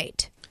you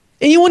create.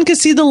 Anyone could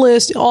see the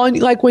list on,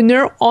 like when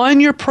they're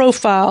on your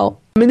profile.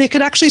 I mean, they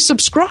could actually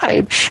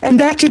subscribe, and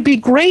that could be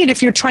great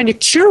if you're trying to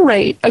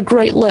curate a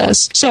great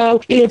list.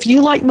 So if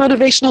you like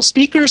motivational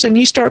speakers and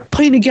you start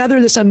putting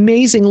together this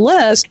amazing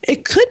list,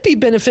 it could be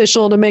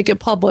beneficial to make it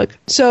public.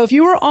 So if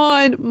you were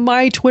on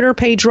my Twitter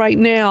page right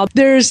now,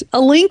 there's a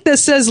link that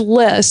says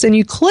list, and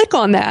you click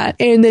on that,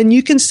 and then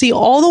you can see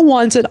all the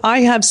ones that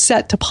I have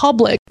set to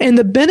public. And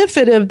the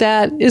benefit of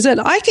that is that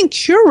I can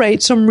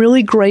curate some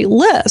really great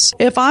lists.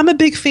 If I'm a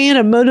big fan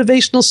of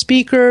motivational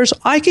speakers,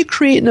 I could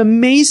create an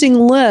amazing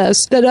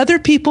list that other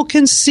people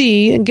can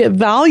see and get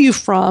value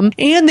from,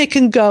 and they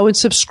can go and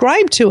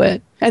subscribe to it.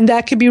 And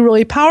that can be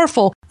really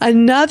powerful.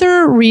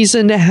 Another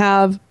reason to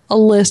have a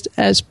list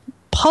as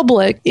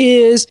public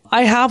is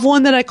I have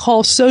one that I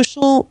call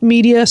Social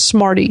Media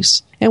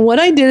Smarties. And what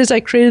I did is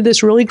I created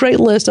this really great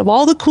list of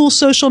all the cool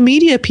social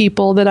media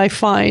people that I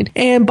find.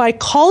 And by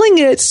calling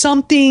it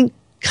something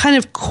kind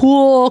of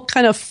cool,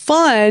 kind of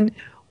fun,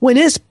 when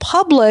it's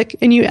public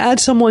and you add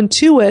someone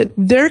to it,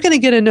 they're going to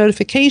get a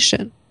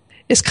notification.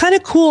 It's kind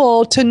of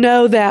cool to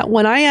know that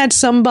when I add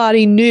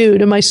somebody new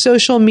to my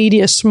Social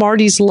Media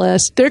Smarties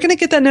list, they're going to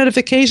get that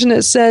notification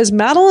that says,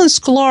 Madeline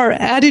Sklar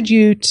added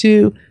you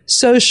to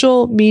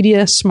Social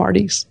Media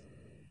Smarties.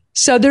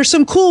 So there's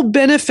some cool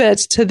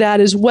benefits to that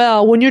as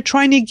well when you're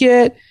trying to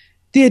get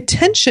the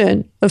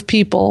attention of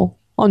people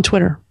on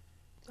Twitter.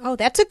 Oh,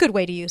 that's a good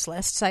way to use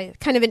lists.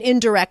 Kind of an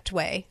indirect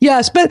way.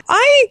 Yes, but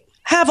I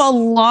have a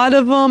lot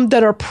of them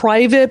that are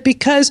private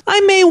because I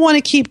may want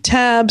to keep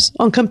tabs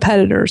on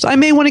competitors. I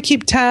may want to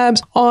keep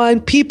tabs on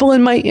people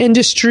in my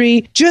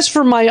industry just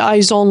for my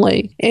eyes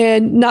only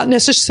and not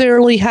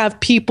necessarily have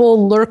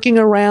people lurking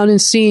around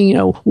and seeing,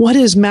 what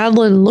is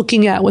Madeline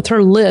looking at with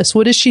her list?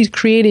 What is she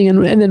creating?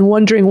 And then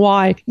wondering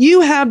why.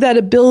 You have that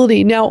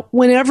ability. Now,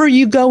 whenever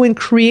you go and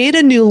create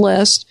a new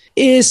list,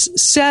 is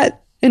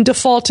set and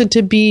defaulted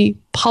to be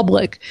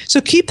public.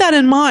 So keep that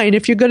in mind.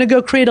 If you're going to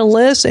go create a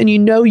list and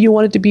you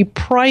want it to be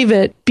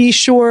private, be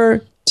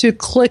sure to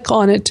click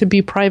on it to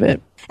be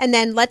private. And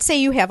then let's say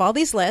you have all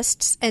these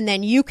lists, and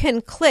then you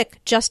can click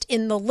just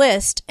in the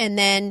list, and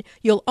then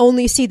you'll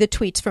only see the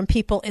tweets from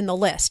people in the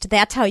list.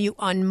 That's how you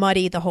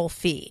unmuddy the whole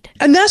feed.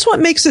 And that's what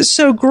makes it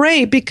so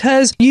great,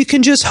 because you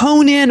can just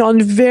hone in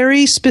on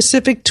very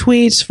specific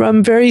tweets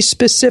from very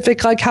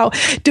specific,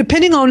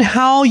 depending on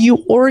how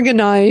you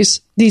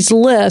organize these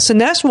lists. And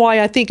that's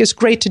why I think it's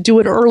great to do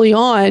it early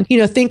on.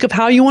 Think of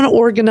how you want to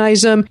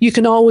organize them. You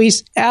can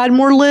always add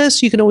more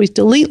lists. You can always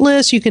delete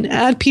lists. You can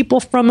add people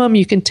from them.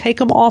 You can take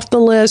them off the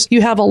list.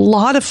 You have a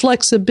lot of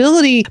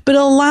flexibility, but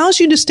it allows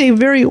you to stay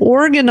very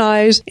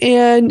organized.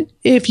 And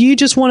if you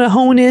just want to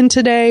hone in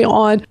today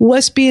on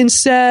what's being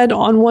said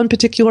on one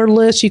particular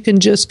list, you can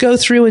just go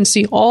through and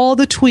see all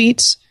the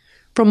tweets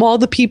from all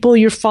the people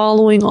you're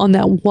following on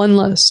that one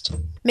list.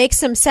 Make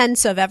some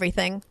sense of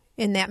everything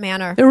in that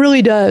manner. It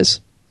really does.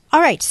 All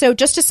right. So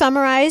just to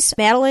summarize,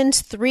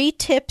 Madeline's 3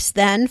 tips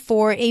then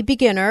for a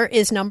beginner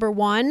is number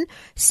 1,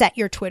 set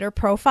your Twitter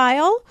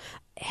profile.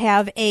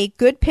 Have a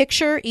good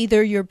picture,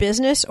 either your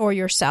business or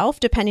yourself,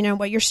 depending on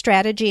what your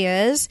strategy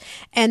is.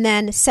 And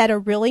then set a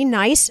really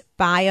nice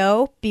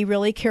bio. Be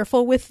really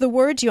careful with the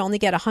words. You only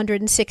get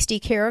 160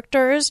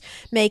 characters.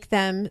 Make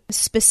them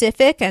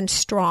specific and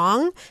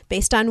strong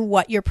based on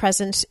what your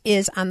presence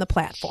is on the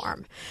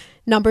platform.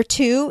 Number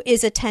 2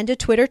 is attend a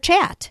Twitter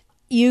chat.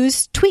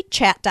 Use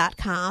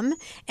tweetchat.com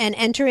and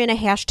enter in a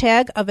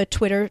hashtag of a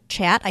Twitter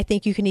chat. I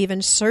think you can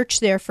even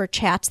search there for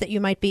chats that you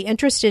might be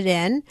interested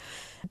in.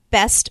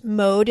 Best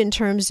mode in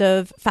terms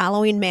of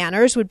following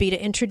manners would be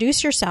to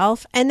introduce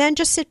yourself and then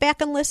just sit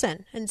back and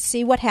listen and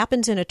see what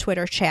happens in a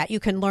Twitter chat. You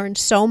can learn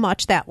so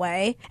much that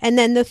way. And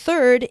then the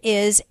third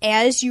is,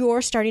 as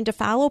you're starting to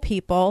follow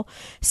people,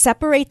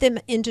 separate them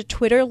into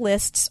Twitter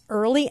lists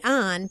early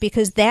on,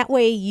 because that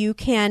way you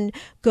can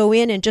go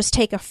in and just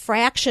take a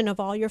fraction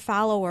of all your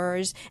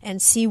followers and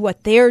see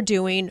what they're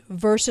doing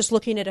versus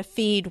looking at a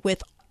feed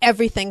with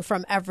everything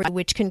from everyone,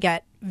 which can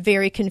get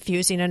very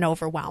confusing and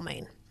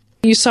overwhelming.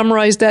 You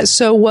summarized that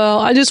so well.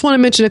 I just want to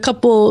mention a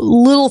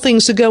couple little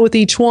things to go with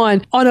each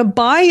one. On a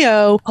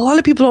bio, a lot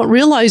of people don't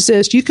realize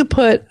this. You can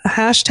put a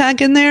hashtag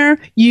in there.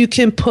 You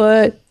can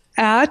put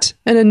 @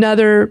 and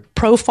another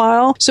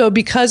profile. So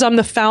because I'm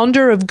the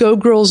founder of Go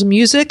Girls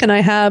Music and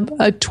I have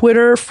a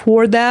Twitter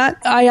for that,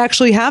 I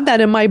actually have that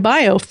in my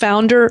bio,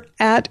 founder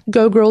 @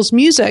 Go Girls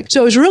Music.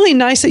 So it's really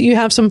nice that you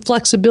have some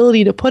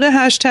flexibility to put a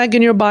hashtag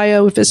in your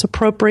bio if it's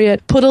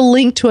appropriate, put a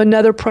link to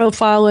another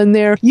profile in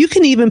there. You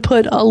can even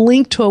put a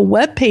link to a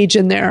web page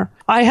in there.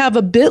 I have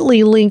a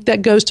Bitly link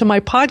that goes to my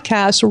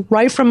podcast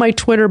right from my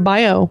Twitter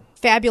bio.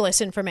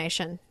 Fabulous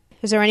information.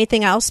 Is there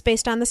anything else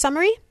based on the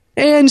summary?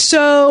 And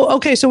so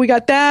we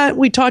got that.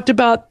 We talked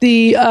about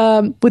the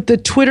with the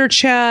Twitter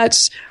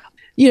chats.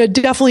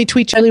 Definitely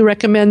tweet. I highly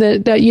recommend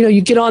that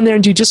you get on there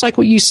and do just like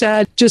what you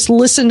said. Just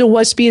listen to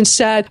what's being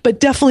said, but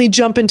definitely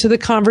jump into the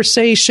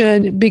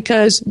conversation,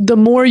 because the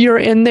more you're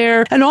in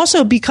there, and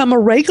also become a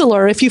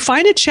regular. If you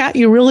find a chat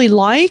you really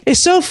like,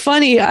 it's so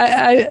funny.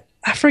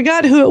 I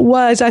forgot who it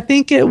was. I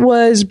think it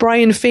was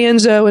Brian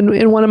Fanzo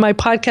in one of my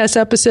podcast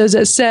episodes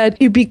that said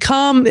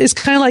it's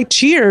kind of like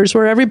Cheers,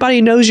 where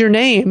everybody knows your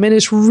name. And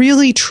it's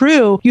really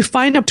true. You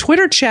find a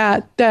Twitter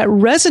chat that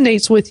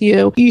resonates with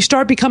you. You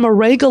start become a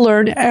regular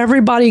and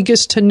everybody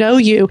gets to know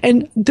you.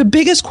 And the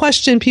biggest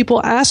question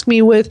people ask me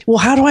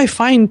how do I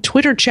find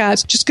Twitter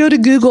chats? Just go to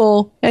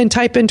Google and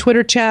type in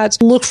Twitter chats,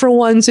 look for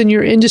ones in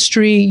your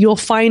industry. You'll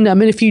find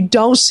them. And if you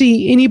don't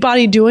see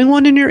anybody doing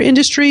one in your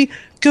industry,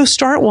 go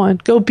start one.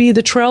 Go be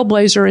the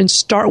trailblazer and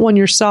start one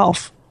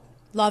yourself.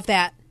 Love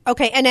that.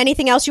 Okay, and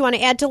anything else you want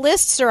to add to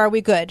lists, or are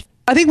we good?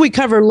 I think we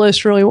covered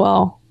lists really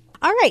well.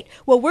 All right.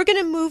 Well, we're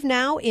going to move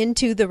now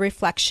into the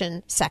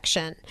reflection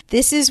section.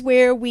 This is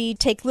where we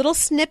take little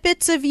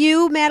snippets of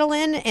you,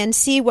 Madeline, and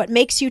see what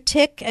makes you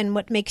tick and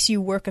what makes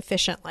you work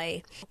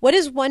efficiently. What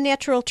is one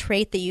natural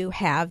trait that you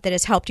have that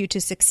has helped you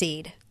to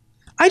succeed?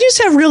 I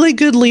just have really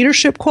good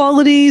leadership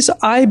qualities.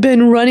 I've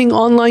been running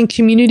online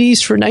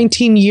communities for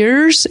 19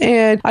 years,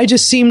 and I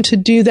just seem to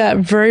do that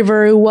very,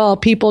 very well.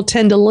 People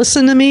tend to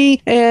listen to me,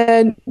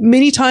 and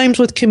many times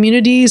with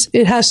communities,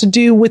 it has to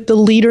do with the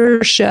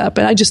leadership,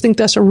 and I just think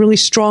that's a really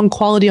strong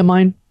quality of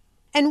mine.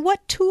 And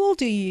what tool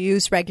do you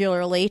use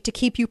regularly to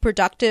keep you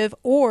productive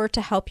or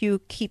to help you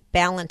keep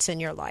balance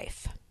in your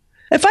life?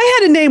 If I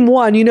had to name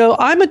one,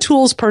 I'm a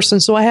tools person,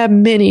 so I have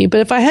many, but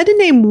if I had to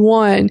name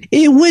one,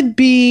 it would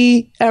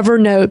be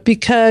Evernote,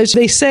 because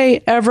they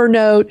say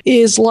Evernote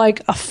is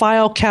like a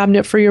file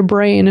cabinet for your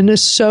brain, and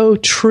it's so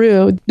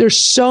true. There's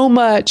so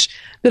much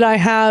that I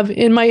have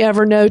in my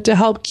Evernote to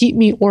help keep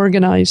me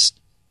organized.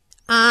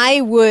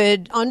 I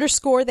would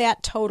underscore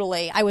that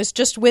totally. I was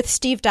just with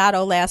Steve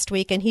Dotto last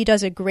week, and he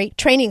does a great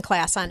training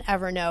class on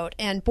Evernote.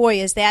 And boy,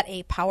 is that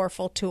a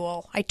powerful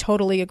tool. I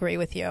totally agree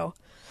with you.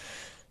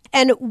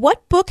 And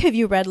what book have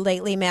you read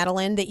lately,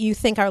 Madeline, that you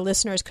think our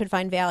listeners could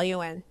find value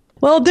in?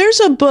 Well, there's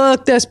a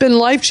book that's been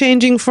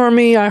life-changing for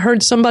me. I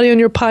heard somebody on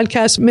your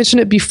podcast mention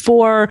it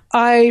before.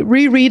 I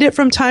reread it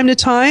from time to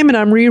time, and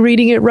I'm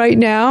rereading it right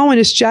now, and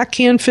it's Jack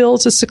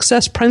Canfield's The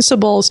Success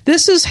Principles.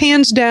 This is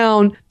hands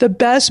down the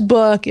best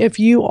book if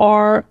you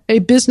are a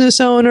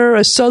business owner, a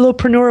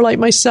solopreneur like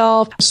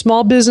myself,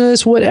 small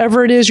business,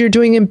 whatever it is you're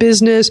doing in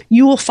business.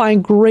 You will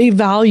find great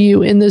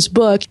value in this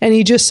book, and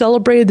he just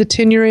celebrated the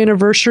 10-year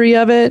anniversary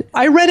of it.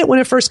 I read it when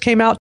it first came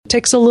out. It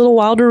takes a little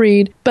while to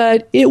read,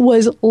 but it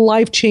was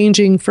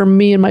life-changing for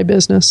me and my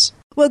business.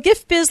 Well,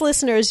 Gift Biz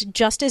listeners,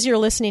 just as you're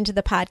listening to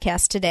the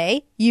podcast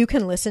today, you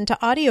can listen to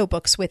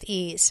audiobooks with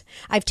ease.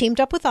 I've teamed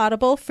up with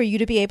Audible for you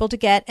to be able to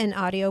get an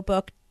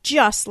audiobook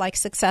just like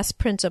Success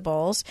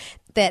Principles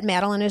that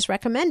Madeline is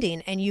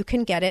recommending, and you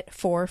can get it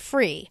for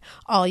free.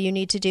 All you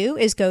need to do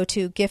is go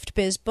to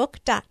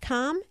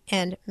giftbizbook.com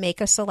and make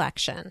a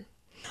selection.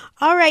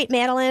 All right,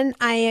 Madeline,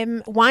 I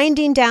am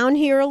winding down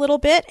here a little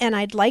bit, and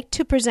I'd like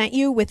to present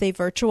you with a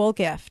virtual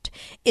gift.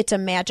 It's a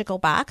magical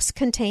box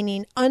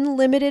containing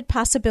unlimited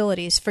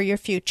possibilities for your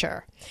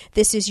future.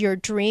 This is your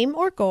dream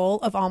or goal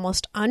of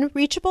almost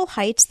unreachable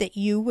heights that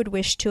you would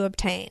wish to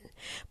obtain.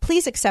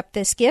 Please accept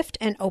this gift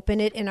and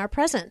open it in our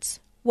presence.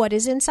 What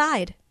is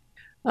inside?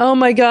 Oh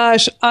my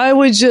gosh, I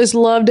would just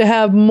love to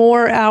have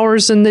more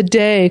hours in the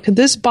day. Could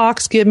this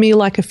box give me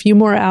like a few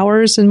more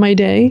hours in my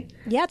day?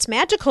 Yeah, it's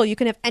magical. You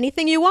can have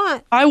anything you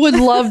want. I would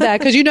love that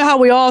because you know how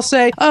we all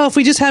say, oh, if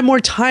we just had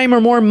more time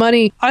or more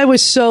money. I would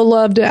so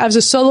love to. As a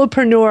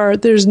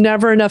solopreneur, there's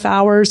never enough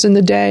hours in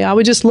the day. I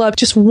would just love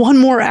just one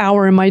more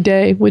hour in my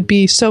day would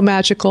be so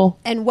magical.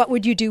 And what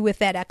would you do with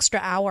that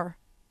extra hour?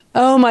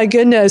 Oh my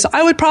goodness.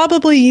 I would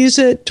probably use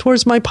it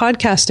towards my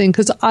podcasting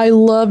because I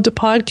love to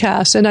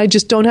podcast and I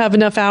just don't have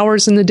enough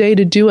hours in the day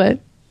to do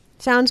it.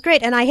 Sounds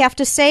great. And I have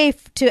to say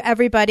to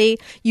everybody,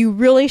 you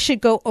really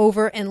should go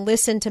over and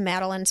listen to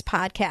Madeline's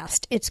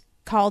podcast. It's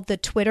called the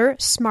Twitter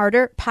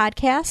Smarter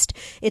Podcast.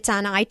 It's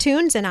on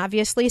iTunes. And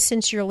obviously,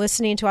 since you're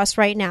listening to us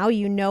right now,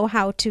 you know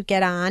how to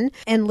get on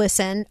and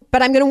listen.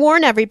 But I'm going to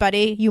warn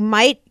everybody, you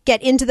might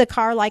get into the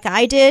car like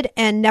I did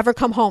and never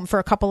come home for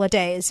a couple of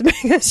days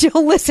because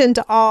you'll listen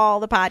to all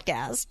the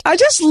podcast. I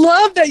just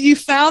love that you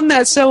found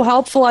that so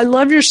helpful. I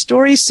love your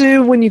story,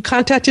 Sue, when you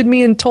contacted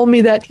me and told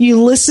me that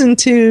you listened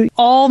to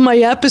all my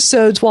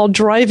episodes while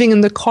driving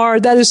in the car.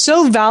 That is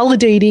so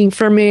validating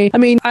for me. I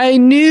mean, I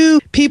knew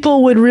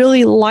people would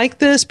really like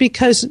this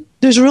because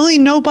there's really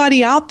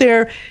nobody out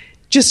there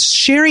just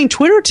sharing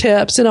Twitter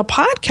tips in a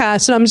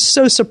podcast. And I'm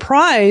so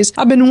surprised.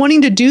 I've been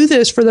wanting to do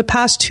this for the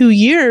past 2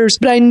 years,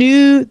 but I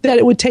knew that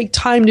it would take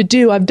time to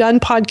do. I've done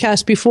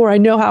podcasts before. I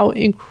know how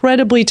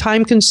incredibly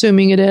time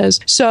consuming it is.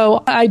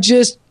 So I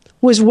just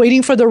was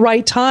waiting for the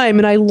right time.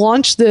 And I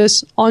launched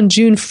this on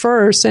June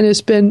 1st. And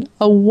it's been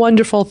a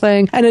wonderful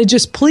thing. And it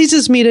just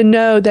pleases me to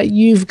know that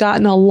you've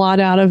gotten a lot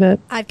out of it.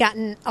 I've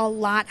gotten a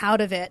lot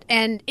out of it.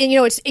 And you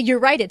know, you're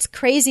right. It's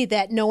crazy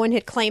that no one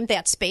had claimed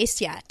that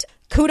space yet.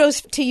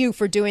 Kudos to you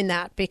for doing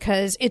that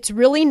because it's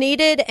really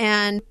needed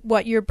and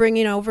what you're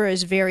bringing over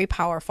is very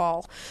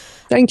powerful.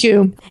 Thank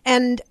you.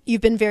 And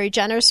you've been very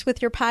generous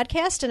with your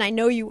podcast, and I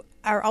know you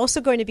are also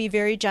going to be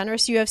very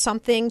generous. You have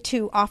something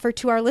to offer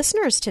to our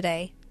listeners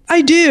today.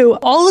 I do.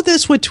 All of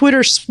this with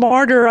Twitter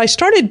Smarter, I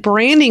started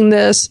branding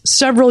this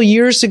several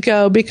years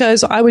ago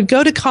because I would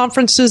go to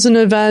conferences and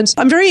events.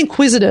 I'm very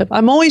inquisitive.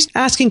 I'm always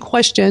asking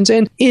questions.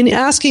 And in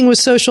asking with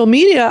social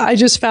media, I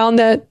just found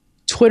that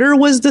Twitter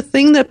was the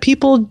thing that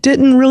people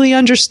didn't really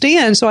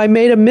understand. So I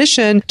made a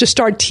mission to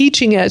start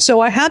teaching it.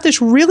 So I had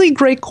this really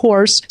great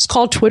course. It's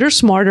called Twitter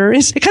Smarter.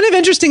 It's kind of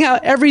interesting how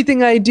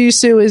everything I do,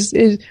 Sue, is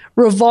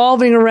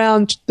revolving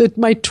around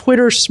my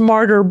Twitter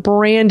Smarter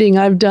branding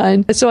I've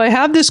done. So I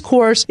have this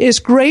course. It's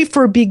great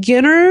for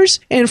beginners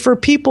and for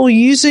people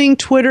using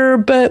Twitter,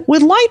 but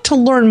would like to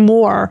learn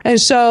more.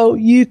 And so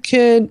you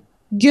can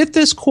get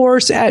this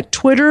course at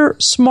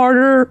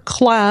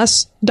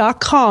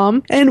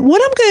twittersmarterclass.com. And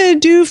what I'm going to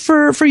do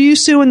for you,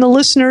 Sue, and the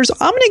listeners,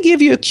 I'm going to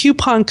give you a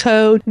coupon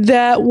code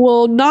that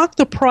will knock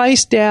the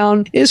price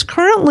down. It's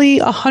currently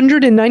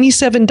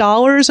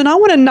 $197, and I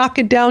want to knock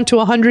it down to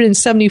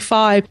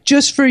 $175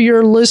 just for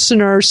your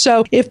listeners.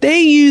 So if they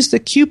use the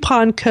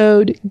coupon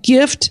code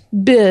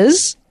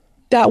GIFTBIZ,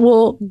 that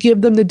will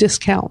give them the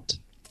discount.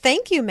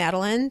 Thank you,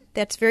 Madeline.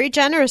 That's very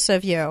generous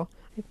of you.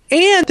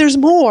 And there's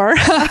more.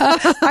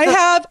 I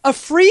have a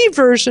free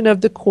version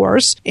of the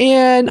course,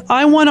 and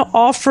I want to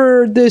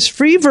offer this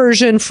free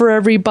version for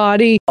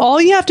everybody.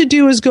 All you have to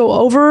do is go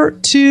over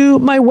to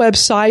my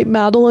website,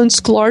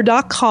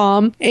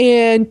 MadelineSklar.com,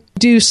 and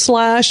do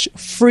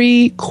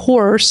 /free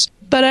course.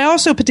 But I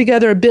also put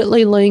together a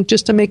bit.ly link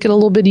just to make it a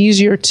little bit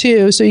easier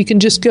too. So you can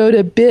just go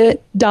to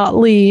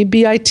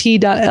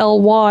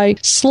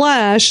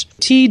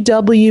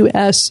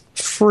bit.ly/TWS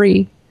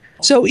free.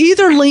 So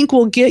either link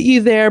will get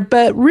you there,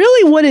 but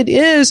really what it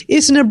is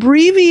an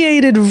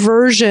abbreviated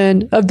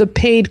version of the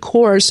paid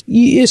course.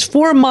 It's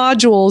 4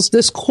 modules,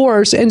 this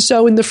course. And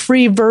so in the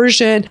free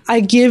version,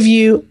 I give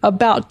you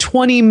about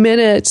 20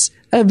 minutes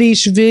of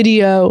each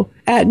video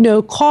at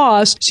no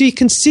cost. So you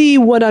can see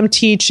what I'm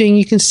teaching.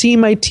 You can see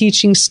my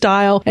teaching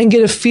style and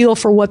get a feel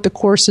for what the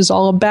course is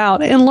all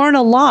about and learn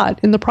a lot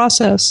in the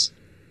process.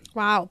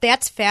 Wow,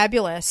 that's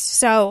fabulous.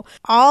 So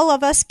all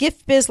of us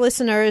Gift Biz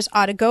listeners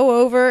ought to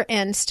go over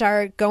and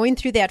start going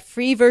through that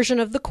free version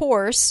of the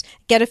course,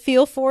 get a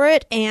feel for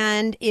it.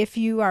 And if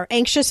you are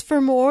anxious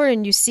for more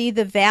and you see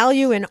the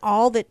value in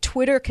all that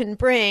Twitter can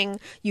bring,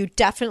 you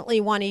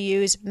definitely want to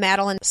use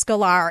Madeline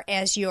Sklar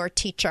as your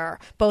teacher,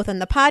 both in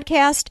the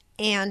podcast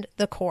and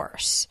the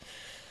course.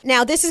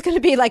 Now, this is going to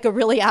be like a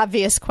really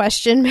obvious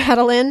question,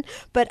 Madeline,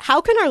 but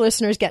how can our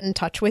listeners get in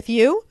touch with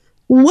you?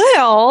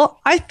 Well,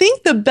 I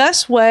think the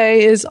best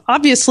way is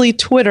obviously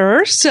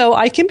Twitter. So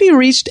I can be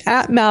reached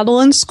at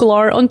Madeline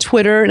Sklar on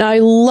Twitter, and I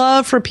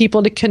love for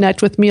people to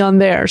connect with me on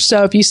there.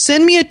 So if you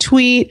send me a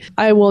tweet,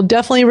 I will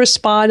definitely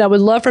respond. I would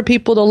love for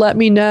people to let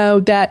me know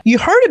that you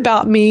heard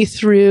about me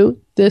through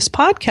this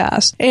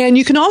podcast. And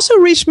you can also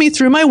reach me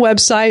through my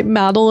website,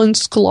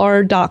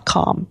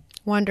 MadelineSklar.com.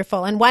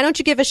 Wonderful. And why don't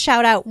you give a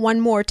shout out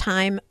one more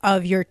time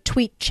of your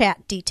tweet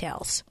chat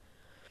details?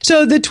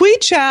 So the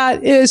tweet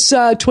chat is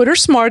Twitter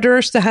Smarter.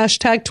 It's the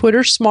hashtag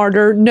Twitter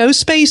Smarter. No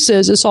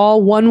spaces. It's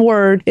all one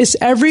word. It's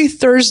every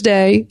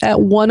Thursday at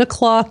 1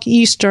 o'clock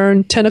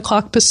Eastern, 10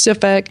 o'clock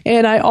Pacific.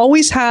 And I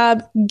always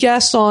have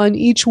guests on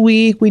each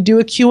week. We do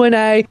a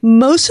Q&A.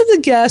 Most of the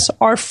guests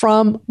are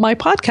from my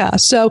podcast.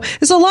 So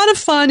it's a lot of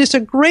fun. It's a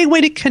great way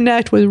to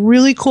connect with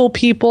really cool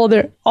people.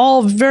 They're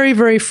all very,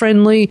 very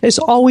friendly. It's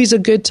always a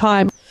good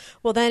time.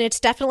 Well, then it's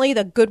definitely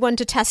the good one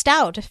to test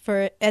out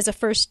as a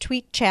first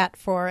tweet chat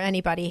for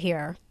anybody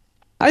here.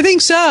 I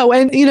think so.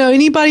 And,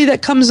 anybody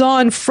that comes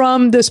on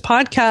from this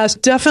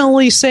podcast,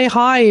 definitely say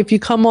hi if you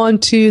come on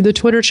to the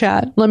Twitter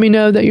chat. Let me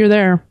know that you're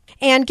there.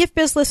 And Gift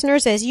Biz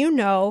listeners, as you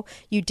know,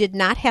 you did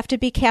not have to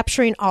be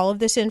capturing all of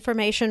this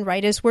information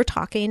right as we're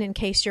talking in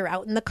case you're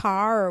out in the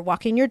car or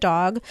walking your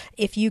dog.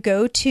 If you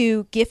go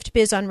to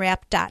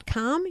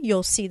giftbizunwrapped.com,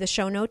 you'll see the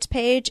show notes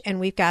page, and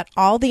we've got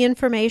all the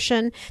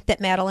information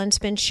that Madeline's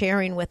been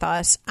sharing with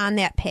us on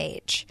that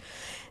page.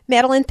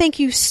 Madeline, thank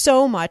you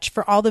so much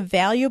for all the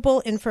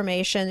valuable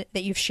information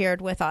that you've shared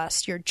with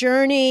us. Your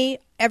journey,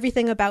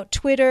 everything about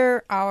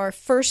Twitter, our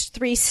first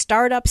 3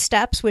 startup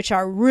steps, which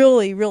are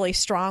really, really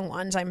strong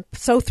ones. I'm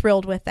so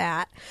thrilled with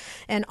that.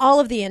 And all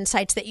of the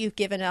insights that you've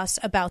given us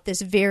about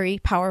this very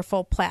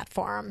powerful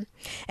platform.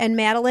 And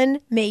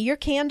Madeline, may your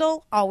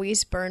candle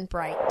always burn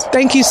bright.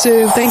 Thank you,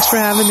 Sue. Thanks for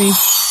having me.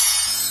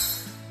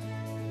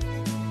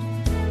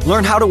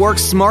 Learn how to work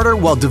smarter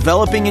while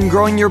developing and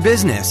growing your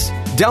business.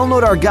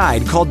 Download our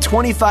guide called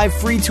 25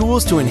 Free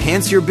Tools to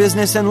Enhance Your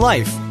Business and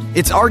Life.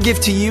 It's our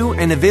gift to you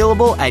and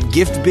available at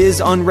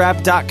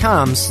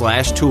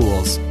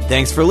giftbizunwrapped.com/tools.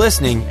 Thanks for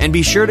listening, and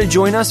be sure to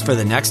join us for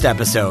the next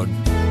episode.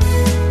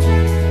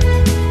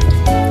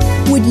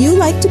 Would you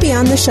like to be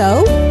on the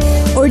show?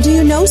 Or do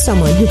you know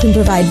someone who can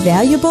provide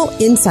valuable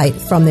insight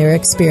from their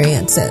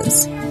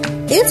experiences?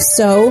 If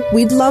so,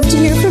 we'd love to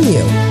hear from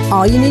you.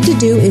 All you need to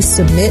do is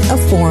submit a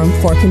form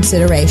for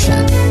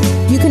consideration.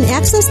 You can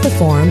access the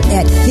form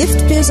at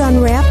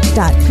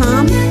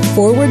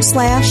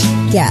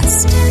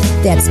giftbizunwrapped.com/guest.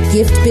 That's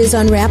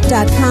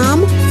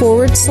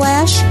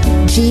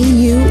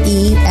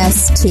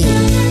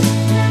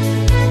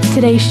giftbizunwrapped.com/GUEST.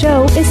 Today's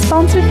show is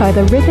sponsored by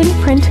the Ribbon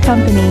Print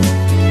Company.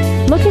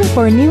 Looking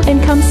for a new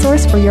income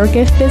source for your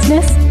gift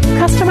business?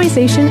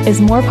 Customization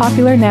is more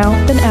popular now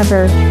than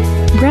ever.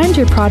 Brand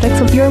your products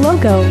with your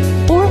logo,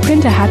 or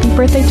print a Happy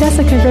Birthday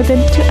Jessica ribbon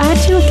to add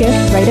to a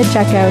gift right at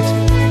checkout.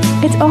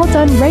 It's all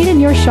done right in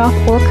your shop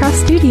or craft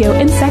studio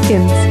in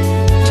seconds.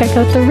 Check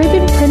out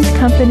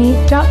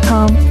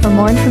theribbonprintcompany.com for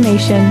more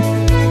information.